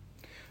him.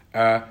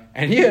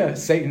 And here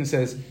Satan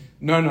says,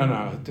 no,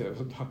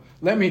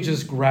 let me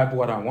just grab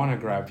what I want to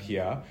grab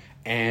here.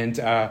 And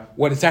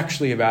what it's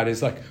actually about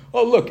is like,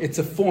 oh, look, it's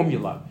a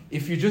formula.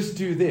 If you just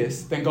do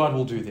this, then God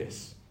will do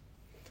this.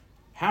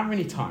 How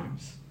many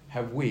times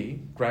have we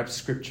grabbed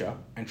scripture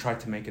and tried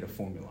to make it a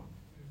formula?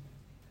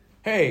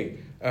 Hey,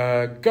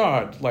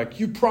 God, like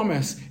you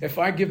promise if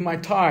I give my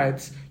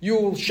tithes,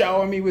 you'll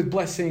shower me with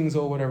blessings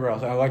or whatever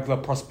else. I like the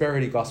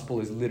prosperity gospel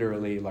is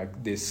literally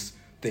like this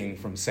thing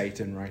from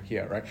Satan right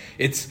here, right?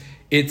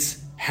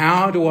 It's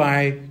how do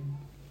I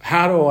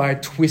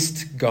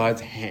twist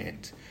God's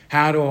hand?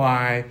 How do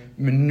I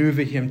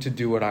maneuver him to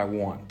do what I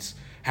want?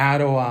 How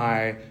do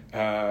I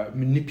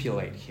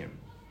manipulate him?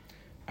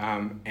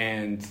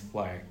 And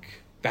like,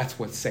 that's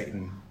what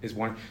Satan is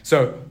wanting.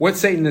 So what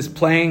Satan is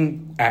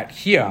playing at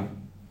here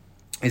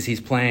is he's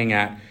playing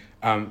at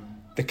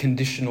the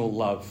conditional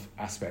love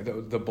aspect,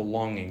 the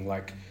belonging.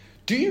 Like,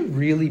 do you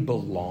really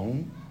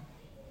belong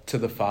to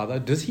the Father?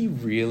 Does he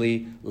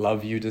really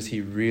love you? Does he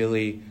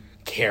really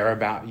care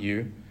about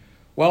you?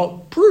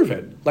 Well, prove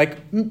it.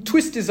 Like,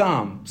 twist his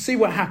arm. See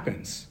what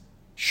happens.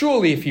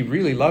 Surely if he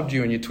really loved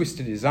you and you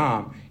twisted his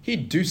arm,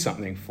 he'd do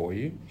something for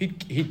you.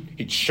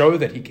 He'd show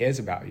that he cares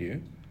about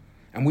you.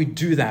 And we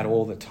do that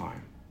all the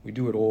time. We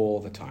do it all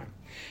the time.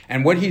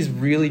 And what he's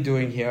really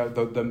doing here,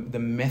 the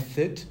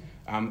method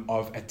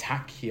of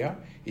attack here,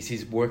 is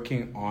he's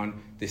working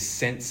on this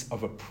sense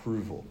of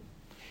approval.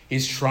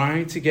 He's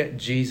trying to get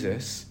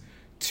Jesus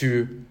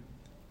to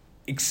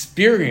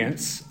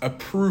experience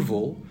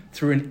approval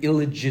through an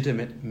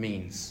illegitimate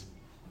means.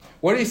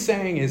 What he's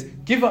saying is,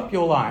 give up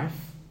your life,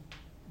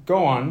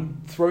 go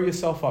on, throw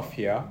yourself off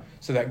here,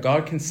 so that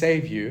God can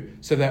save you,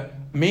 so that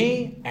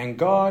me and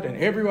God and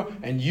everyone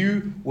and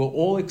you will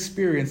all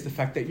experience the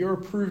fact that you're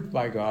approved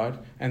by God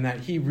and that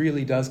he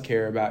really does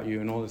care about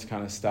you and all this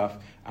kind of stuff.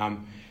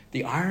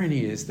 The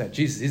irony is that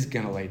Jesus is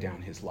going to lay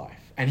down his life,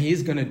 and he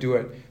is going to do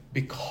it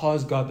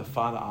because God the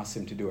Father asked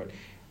him to do it,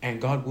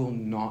 and God will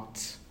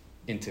not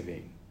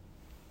intervene.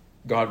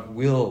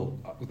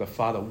 The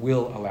Father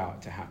will allow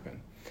it to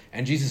happen.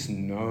 And Jesus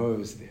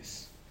knows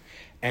this.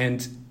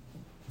 And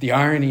the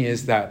irony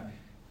is that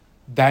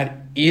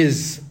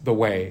is the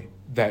way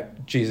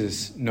that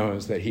Jesus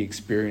knows that he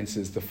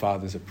experiences the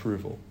Father's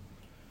approval,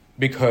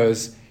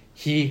 because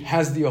he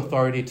has the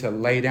authority to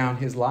lay down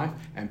his life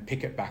and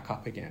pick it back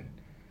up again.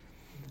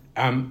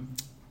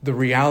 The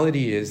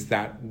reality is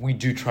that we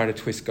do try to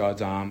twist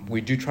God's arm.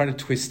 We do try to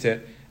twist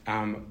it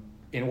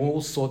in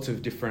all sorts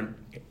of different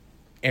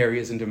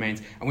areas and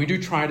domains. And we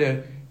do try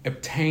to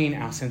obtain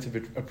our sense of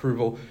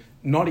approval,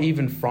 not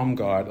even from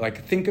God.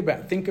 Like, think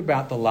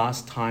about the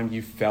last time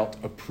you felt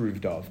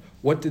approved of.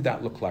 What did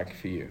that look like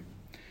for you?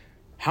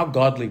 How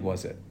godly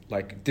was it?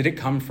 Like, did it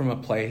come from a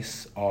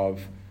place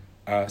of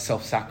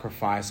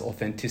self-sacrifice,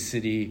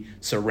 authenticity,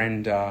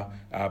 surrender,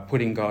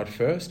 putting God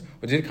first?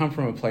 Or did it come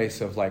from a place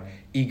of like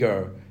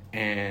ego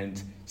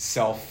and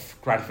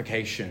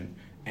self-gratification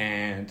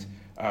and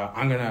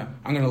I'm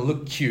gonna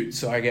look cute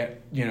so I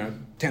get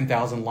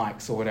 10,000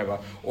 likes or whatever,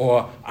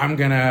 or I'm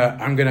gonna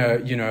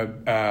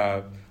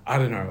I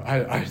don't know.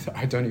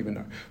 I don't even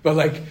know. But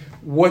like,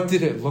 what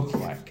did it look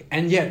like?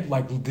 And yet,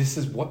 like, this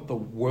is what the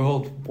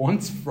world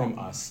wants from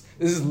us.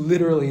 This is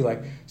literally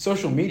like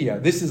social media.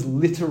 This is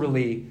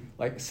literally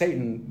like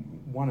Satan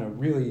won a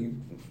really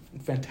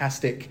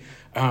fantastic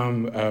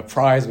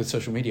prize with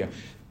social media.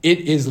 It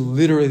is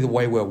literally the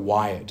way we're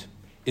wired,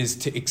 is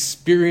to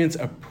experience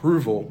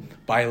approval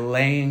by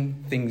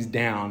laying things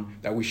down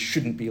that we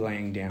shouldn't be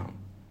laying down.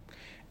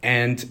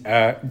 And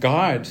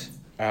God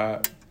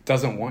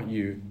doesn't want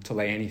you to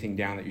lay anything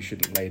down that you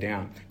shouldn't lay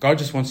down. God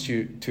just wants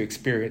you to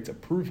experience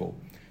approval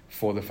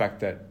for the fact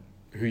that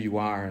who you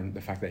are and the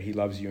fact that he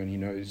loves you and he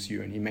knows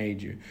you and he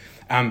made you.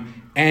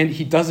 And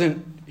he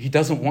doesn't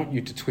want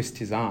you to twist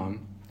his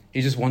arm.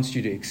 He just wants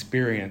you to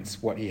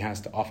experience what he has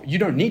to offer. You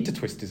don't need to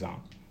twist his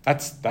arm.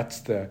 That's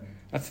the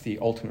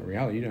ultimate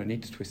reality. You don't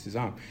need to twist his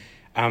arm.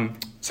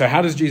 So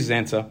how does Jesus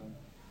answer?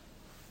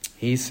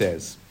 He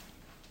says,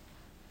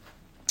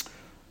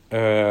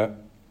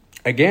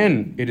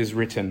 again, it is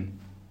written.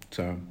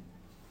 So,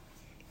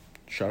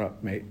 shut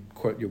up, mate.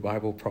 Quote your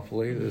Bible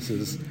properly. This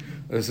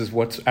is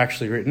what's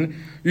actually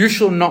written. You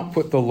shall not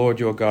put the Lord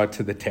your God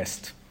to the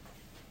test.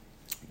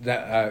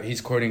 That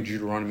he's quoting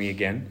Deuteronomy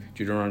again.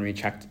 Deuteronomy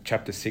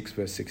chapter 6,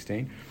 verse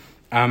 16.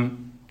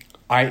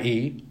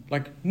 I.e.,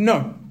 like,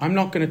 no, I'm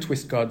not going to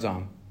twist God's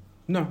arm.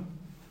 No.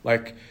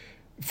 Like,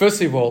 first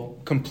of all,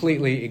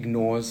 completely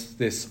ignores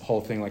this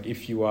whole thing, like,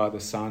 if you are the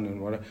Son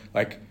and whatever.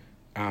 Like,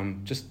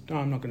 I'm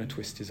not going to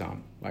twist his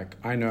arm. Like,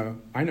 I know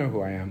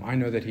who I am. I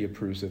know that he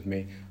approves of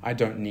me. I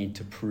don't need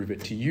to prove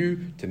it to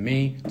you, to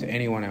me, to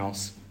anyone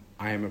else.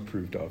 I am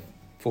approved of.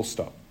 Full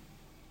stop.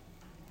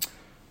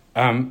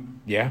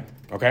 Yeah,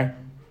 okay.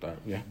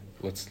 Yeah,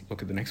 let's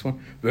look at the next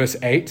one. Verse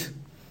 8.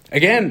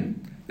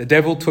 Again, the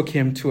devil took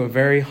him to a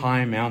very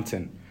high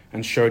mountain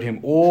and showed him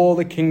all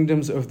the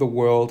kingdoms of the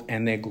world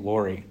and their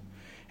glory.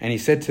 And he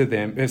said to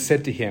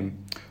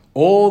him,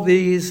 all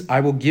these I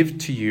will give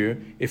to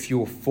you if you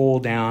will fall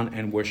down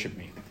and worship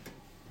me.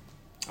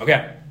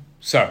 Okay,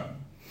 so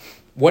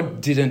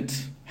what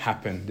didn't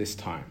happen this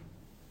time?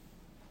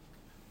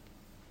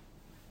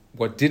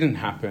 What didn't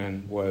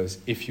happen was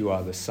if you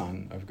are the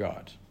Son of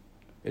God.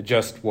 It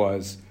just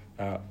was,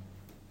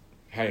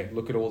 hey,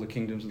 look at all the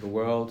kingdoms of the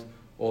world.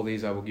 All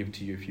these I will give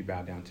to you if you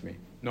bow down to me.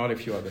 Not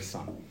if you are the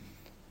Son.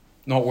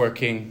 Not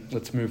working.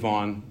 Let's move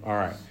on. All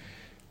right.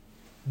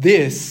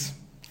 This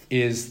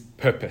is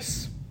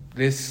purpose.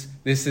 This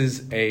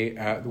is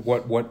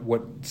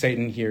what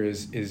Satan here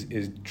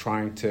is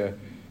trying to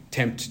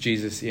tempt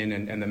Jesus in,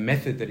 and the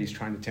method that he's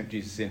trying to tempt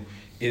Jesus in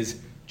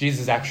is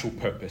Jesus' actual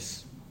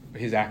purpose,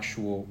 his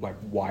actual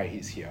why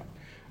he's here.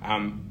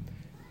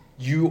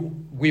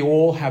 We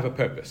all have a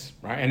purpose,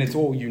 right? And it's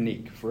all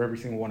unique for every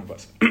single one of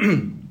us.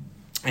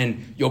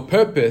 And your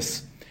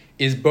purpose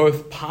is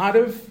both part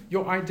of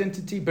your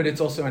identity, but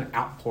it's also an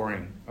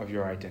outpouring of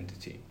your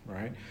identity,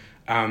 right?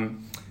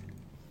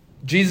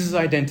 Jesus'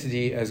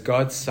 identity as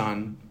God's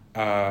Son,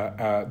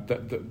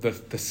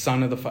 the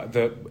Son of the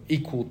Father,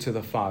 equal to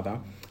the Father,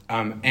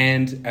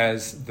 and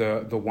as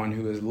the one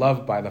who is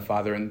loved by the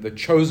Father and the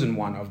chosen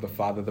one of the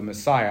Father, the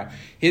Messiah,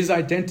 his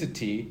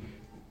identity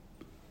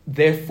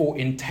therefore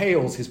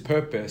entails his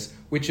purpose,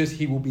 which is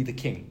he will be the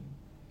King.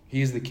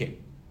 He is the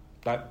King.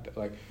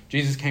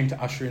 Jesus came to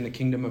usher in the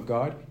kingdom of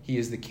God. He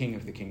is the King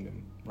of the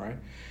kingdom, right?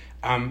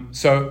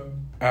 So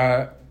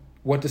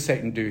what does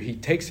Satan do? He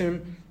takes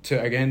him to,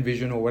 again,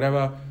 vision or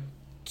whatever,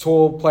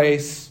 tall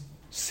place,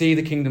 see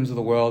the kingdoms of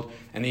the world.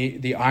 And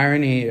the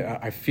irony,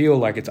 I feel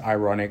like it's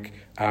ironic,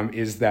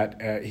 is that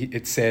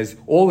it says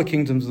all the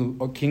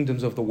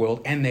kingdoms of the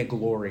world and their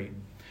glory,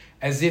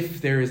 as if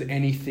there is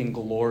anything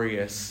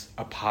glorious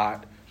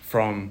apart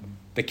from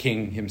the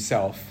king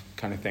himself,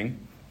 kind of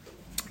thing.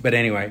 But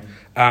anyway,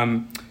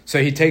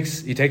 so he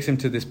takes him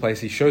to this place.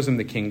 He shows him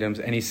the kingdoms,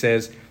 and he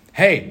says,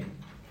 "Hey,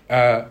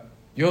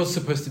 you're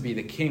supposed to be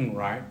the king,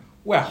 right?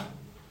 Well,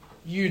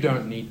 you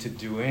don't need to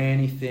do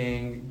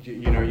anything.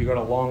 You got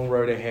a long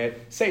road ahead."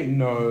 Satan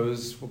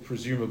knows, or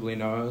presumably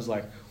knows,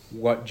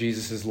 what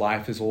Jesus'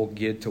 life is all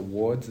geared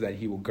towards, that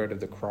he will go to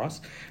the cross.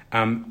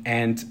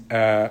 And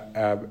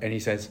he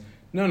says,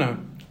 no,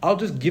 I'll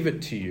just give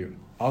it to you.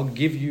 I'll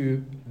give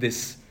you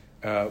this,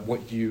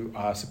 what you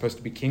are supposed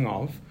to be king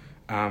of,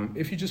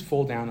 if you just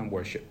fall down and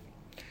worship.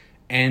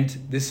 And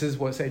this is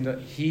what Satan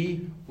does.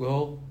 He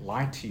will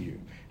lie to you.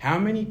 How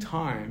many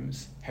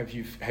times have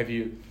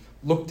you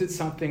looked at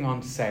something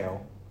on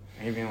sale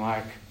and you've been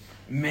like,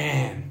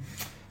 man,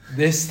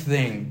 this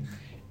thing,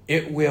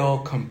 it will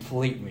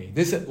complete me.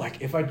 This is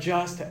if I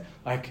just,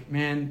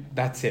 man,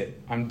 that's it.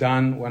 I'm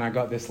done when I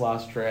got this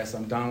last dress.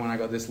 I'm done when I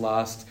got this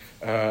last,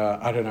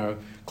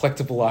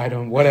 collectible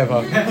item,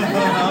 whatever.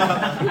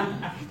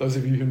 Those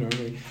of you who know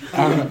me.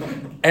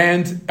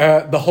 And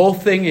the whole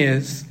thing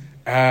is,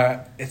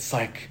 it's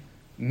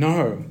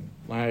no,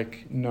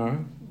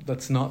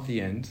 that's not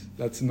the end.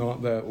 That's not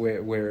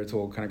where it's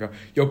all kind of go.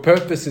 Your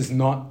purpose is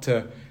not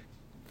to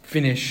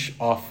finish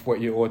off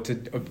what you ought to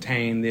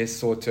obtain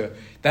this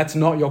that's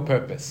not your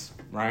purpose,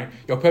 right?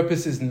 Your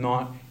purpose is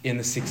not in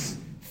the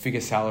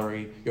 6-figure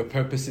salary. Your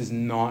purpose is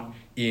not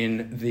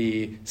in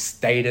the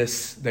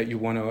status that you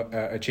want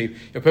to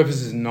achieve. Your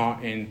purpose is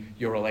not in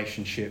your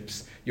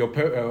relationships,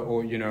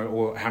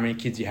 or how many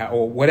kids you have,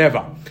 or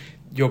whatever.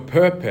 Your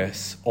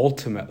purpose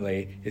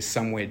ultimately is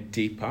somewhere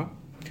deeper,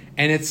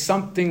 and it's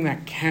something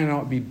that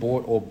cannot be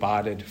bought or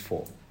bartered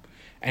for.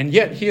 And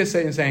yet here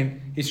Satan's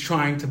saying he's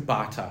trying to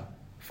barter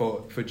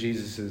for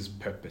Jesus'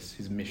 purpose,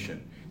 his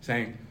mission,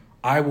 saying,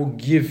 I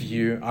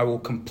will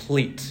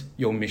complete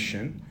your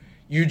mission.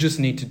 You just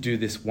need to do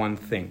this one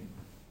thing.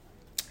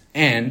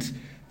 And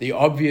the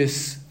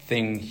obvious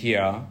thing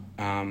here,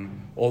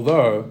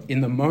 although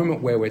in the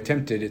moment where we're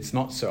tempted, it's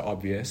not so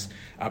obvious,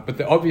 but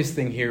the obvious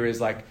thing here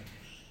is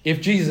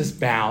if Jesus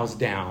bows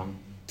down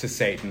to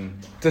Satan,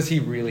 does he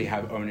really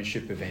have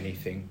ownership of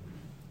anything?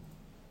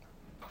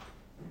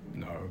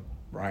 No,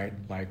 right?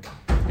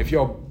 If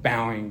you're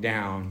bowing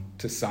down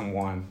to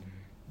someone,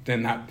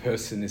 then that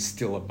person is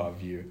still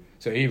above you.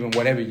 So even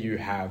whatever you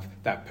have,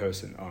 that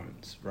person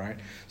owns, right?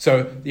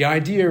 So the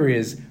idea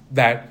is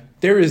that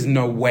there is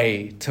no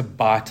way to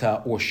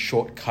barter or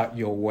shortcut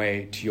your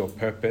way to your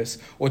purpose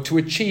or to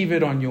achieve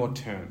it on your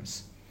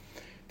terms.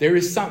 There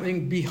is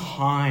something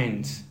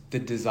behind the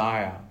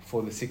desire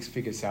for the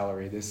 6-figure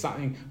salary. There's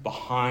something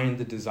behind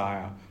the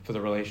desire for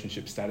the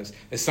relationship status.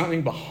 There's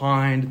something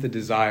behind the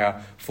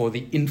desire for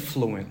the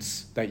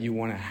influence that you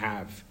want to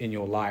have in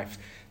your life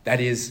that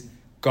is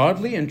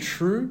godly and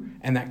true,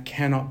 and that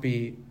cannot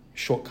be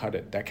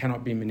shortcutted, that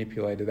cannot be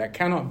manipulated, that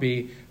cannot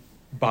be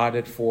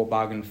bartered for,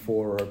 bargained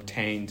for, or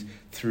obtained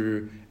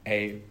through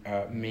a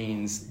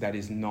means that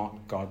is not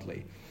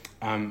godly.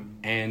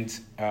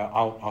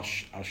 I'll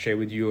share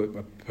with you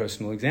a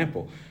personal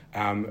example.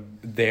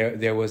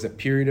 There was a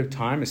period of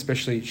time,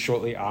 especially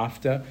shortly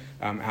after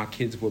our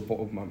kids were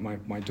born.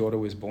 My daughter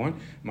was born,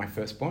 my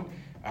firstborn,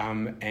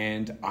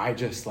 and I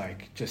just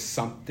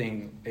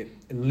something, it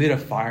lit a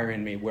fire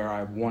in me where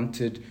I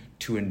wanted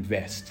to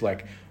invest.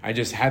 Like, I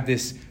just had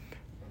this.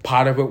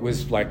 Part of it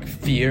was like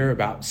fear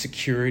about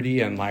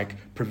security and like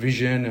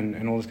provision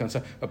and all this kind of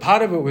stuff. But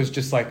part of it was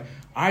just like,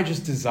 I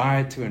just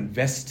desired to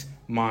invest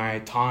my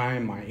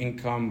time, my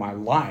income, my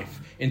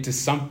life into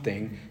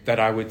something that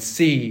I would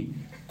see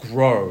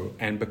grow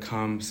and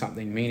become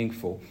something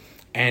meaningful.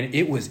 And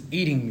it was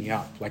eating me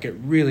up. Like, it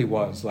really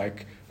was.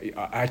 Like,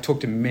 I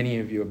talked to many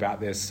of you about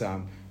this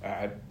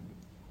at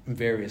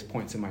various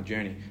points in my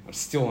journey. I'm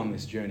still on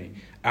this journey.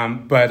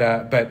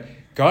 But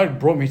God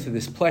brought me to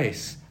this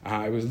place.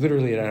 It was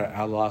literally at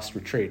our last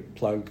retreat.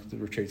 Plug, the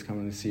retreat's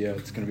coming this year.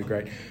 It's going to be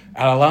great.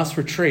 At our last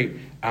retreat,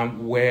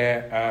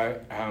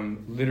 where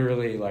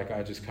literally, like,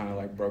 I just kind of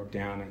like broke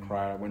down and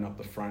cried. I went up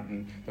the front,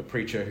 and the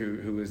preacher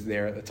who was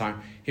there at the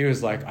time, he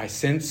was like, I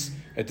sense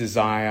a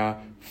desire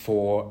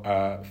for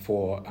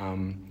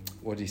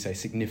what did he say?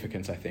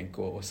 Significance, I think,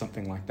 or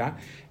something like that.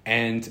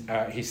 And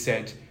he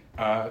said,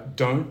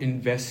 don't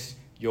invest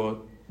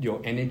your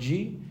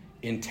energy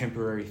in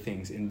temporary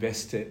things.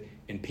 Invest it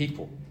in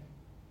people.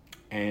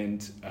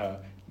 And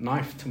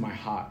knife to my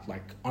heart,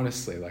 like,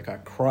 honestly, like, I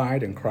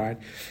cried and cried,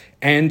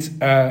 and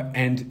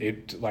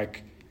it,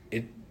 like,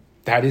 it,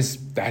 that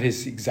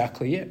is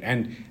exactly it.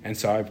 And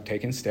so I've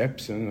taken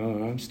steps,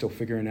 and I'm still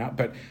figuring out.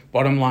 But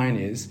bottom line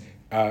is,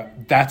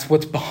 that's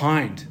what's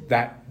behind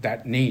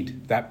that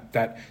need,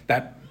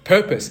 that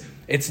purpose.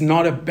 It's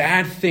not a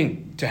bad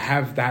thing to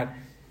have that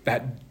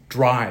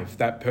drive,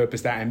 that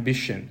purpose, that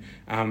ambition.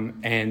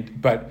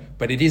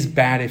 But it is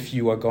bad if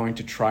you are going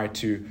to try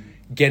to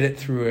get it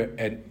through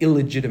an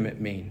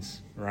illegitimate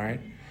means, right?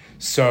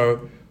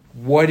 So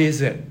what is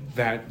it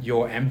that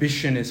your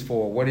ambition is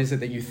for? What is it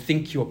that you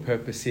think your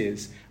purpose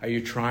is? Are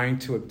you trying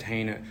to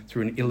obtain it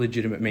through an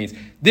illegitimate means?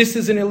 This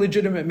is an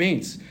illegitimate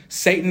means.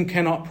 Satan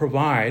cannot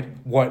provide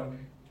what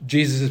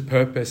Jesus'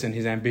 purpose and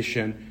his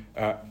ambition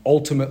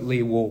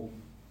ultimately will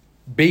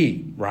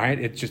be, right?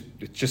 It's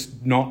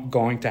just not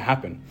going to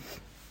happen.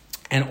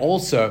 And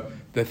also,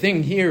 the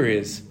thing here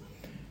is,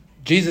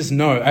 Jesus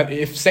knows.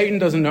 If Satan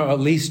doesn't know, at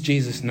least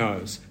Jesus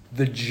knows.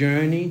 The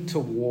journey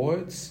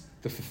towards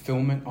the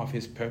fulfillment of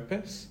his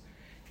purpose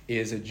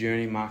is a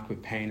journey marked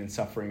with pain and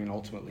suffering and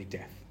ultimately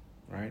death,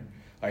 right?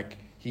 Like,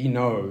 he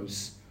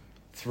knows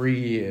 3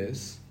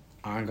 years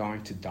I'm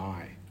going to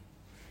die.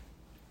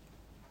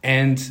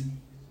 And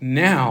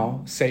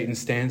now Satan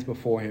stands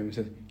before him and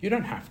says, you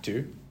don't have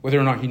to. Whether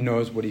or not he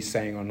knows what he's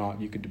saying or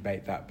not, you could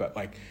debate that. But,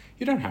 like,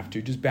 you don't have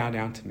to. Just bow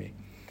down to me.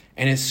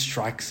 And it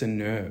strikes a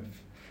nerve.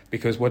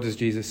 Because what does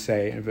Jesus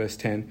say in verse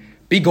 10?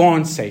 Be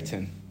gone,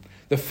 Satan.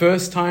 The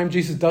first time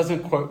Jesus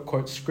doesn't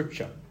quote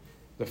scripture.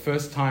 The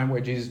first time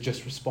where Jesus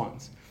just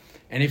responds.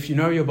 And if you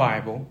know your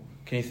Bible,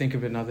 can you think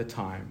of another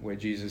time where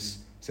Jesus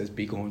says,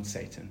 be gone,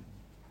 Satan?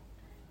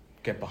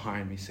 Get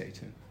behind me,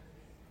 Satan.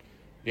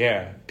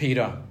 Yeah,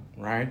 Peter,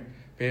 right?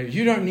 Peter,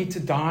 you don't need to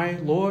die,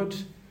 Lord.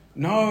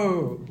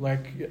 No,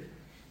 like,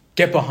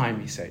 get behind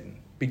me, Satan.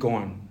 Be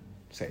gone,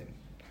 Satan.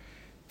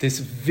 This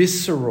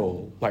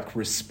visceral, like,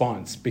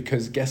 response,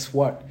 because guess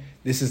what?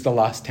 This is the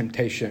last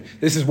temptation.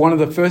 This is one of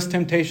the first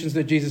temptations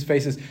that Jesus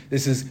faces.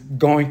 This is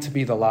going to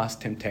be the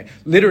last temptation.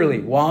 Literally,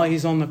 while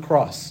he's on the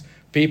cross,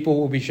 people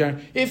will be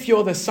shown, if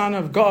you're the Son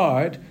of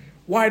God,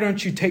 why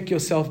don't you take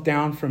yourself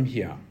down from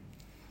here?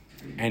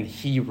 And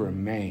he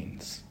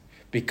remains.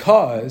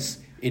 Because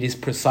it is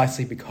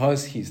precisely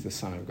because he's the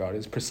Son of God.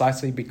 It's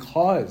precisely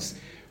because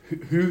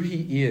who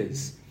he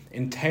is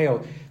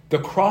entailed. The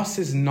cross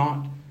is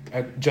not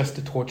just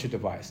a torture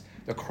device.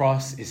 The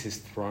cross is his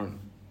throne.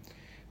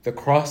 The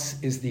cross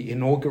is the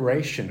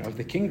inauguration of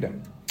the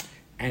kingdom.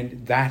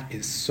 And that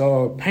is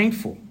so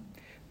painful.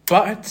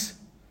 But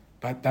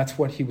that's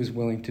what he was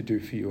willing to do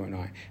for you and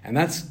I. And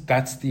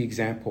that's the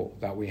example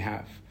that we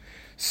have.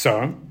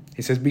 So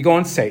he says, be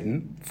gone,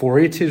 Satan, for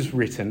it is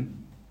written,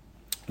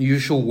 you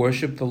shall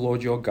worship the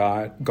Lord your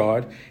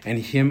God, and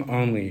him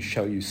only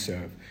shall you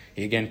serve.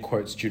 He again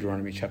quotes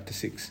Deuteronomy chapter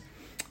 6.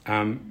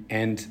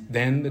 And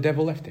then the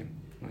devil left him.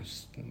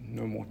 There's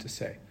no more to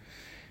say.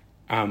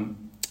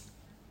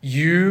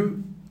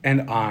 You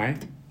and I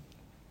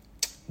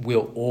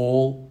will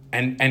all,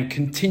 and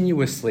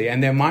continuously,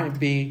 and there might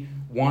be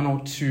one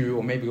or two,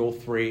 or maybe all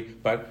three,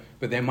 but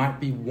there might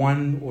be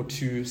one or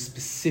two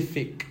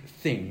specific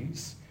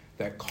things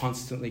that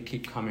constantly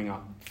keep coming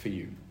up for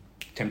you,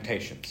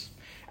 temptations.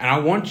 And I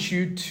want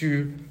you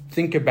to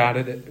think about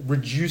it,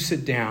 reduce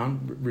it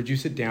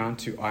down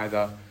to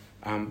either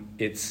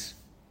it's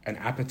an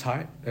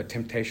appetite, a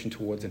temptation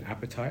towards an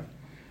appetite,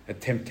 a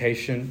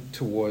temptation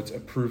towards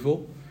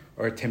approval,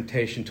 or a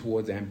temptation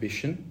towards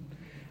ambition.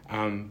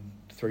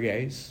 3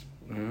 A's,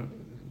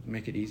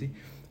 make it easy.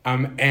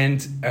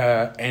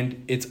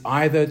 And it's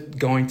either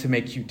going to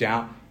make you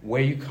doubt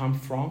where you come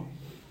from,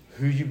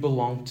 who you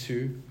belong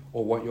to,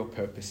 or what your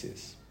purpose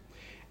is.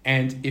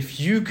 And if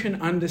you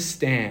can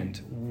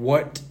understand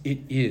what it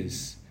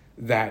is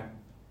that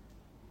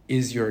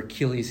is your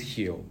Achilles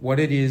heel, what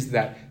it is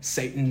that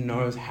Satan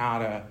knows how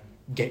to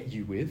get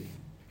you with,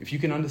 if you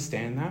can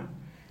understand that,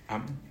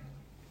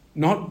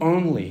 not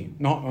only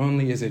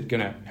is it going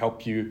to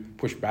help you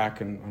push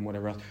back and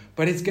whatever else,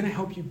 but it's going to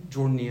help you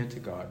draw near to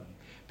God.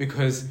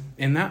 Because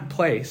in that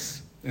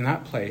place,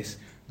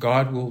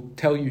 God will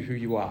tell you who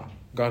you are.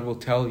 God will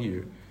tell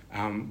you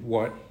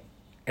what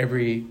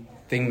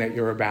everything that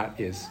you're about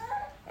is.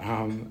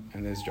 And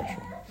there's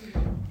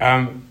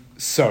Joshua.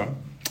 So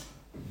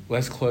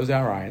let's close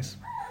our eyes.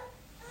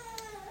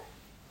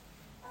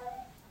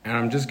 And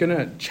I'm just going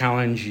to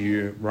challenge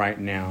you right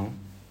now.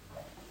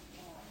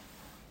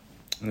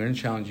 I'm going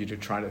to challenge you to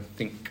try to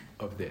think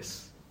of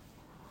this.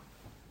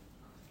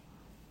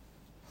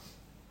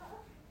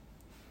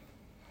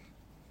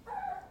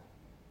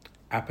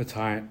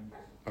 Appetite,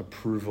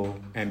 approval,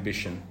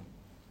 ambition.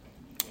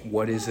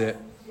 What is it?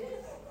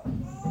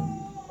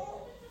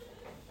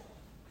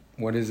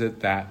 What is it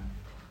that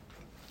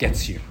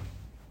gets you?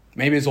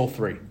 Maybe it's all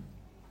three.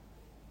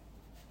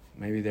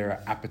 Maybe there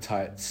are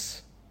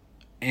appetites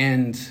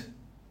and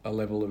a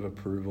level of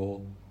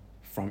approval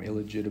from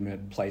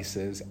illegitimate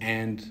places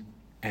and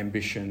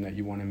ambition that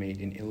you want to meet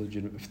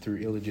through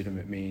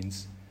illegitimate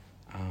means,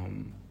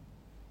 and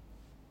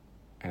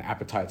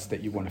appetites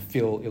that you want to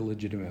fill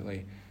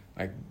illegitimately.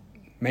 Like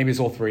maybe it's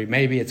all three,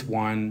 maybe it's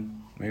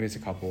one, maybe it's a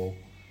couple.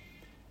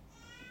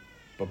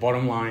 But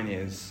bottom line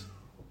is,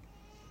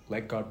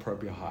 let God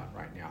probe your heart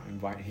right now.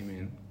 Invite him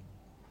in.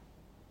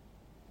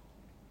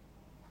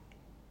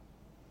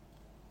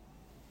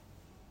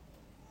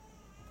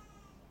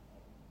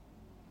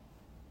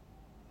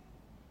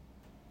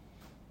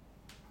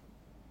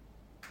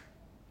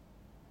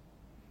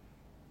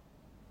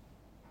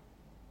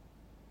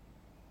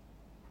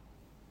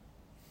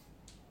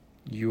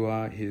 You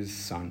are his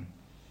son.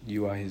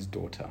 You are his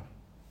daughter.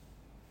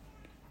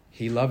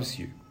 He loves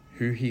you,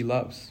 who he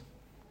loves,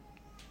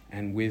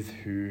 and with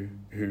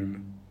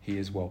whom he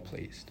is well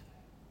pleased.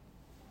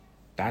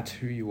 That's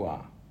who you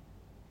are.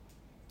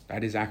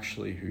 That is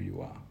actually who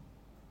you are.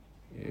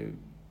 You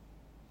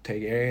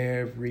take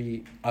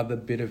every other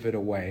bit of it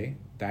away,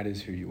 that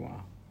is who you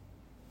are.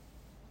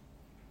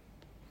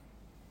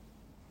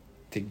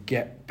 To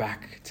get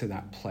back to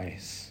that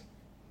place,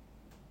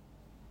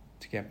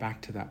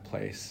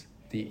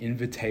 the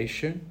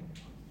invitation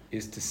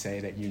is to say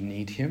that you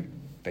need him,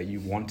 that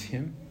you want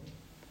him,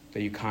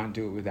 that you can't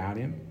do it without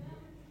him,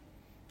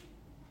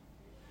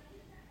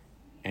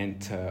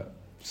 and to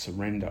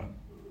surrender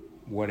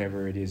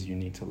whatever it is you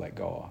need to let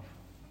go of.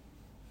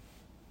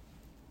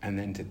 And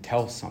then to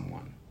tell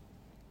someone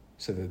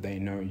so that they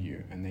know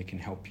you and they can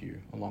help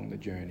you along the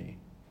journey.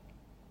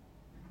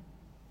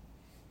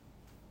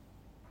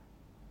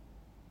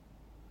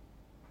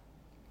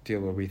 Dear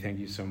Lord, we thank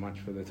you so much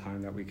for the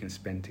time that we can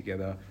spend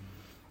together.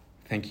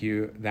 Thank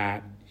you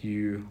that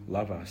you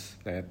love us,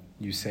 that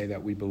you say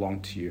that we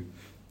belong to you,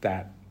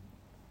 that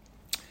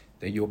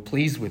you're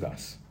pleased with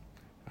us.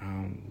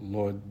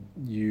 Lord,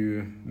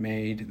 you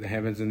made the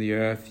heavens and the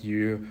earth.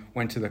 You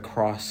went to the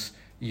cross.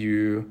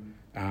 You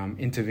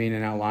intervene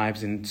in our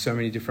lives in so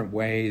many different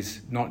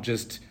ways, not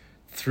just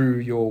through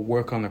your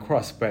work on the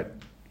cross, but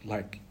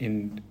like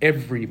in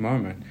every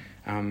moment.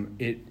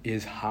 It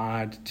is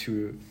hard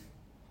to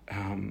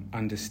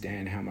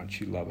understand how much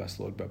you love us,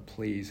 Lord, but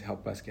please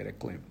help us get a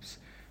glimpse,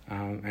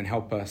 and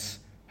help us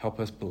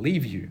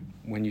believe you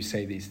when you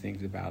say these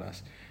things about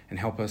us, and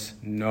help us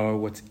know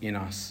what's in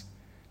us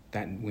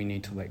that we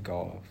need to let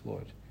go of,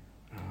 Lord.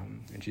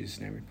 In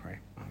Jesus' name we pray.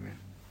 Amen.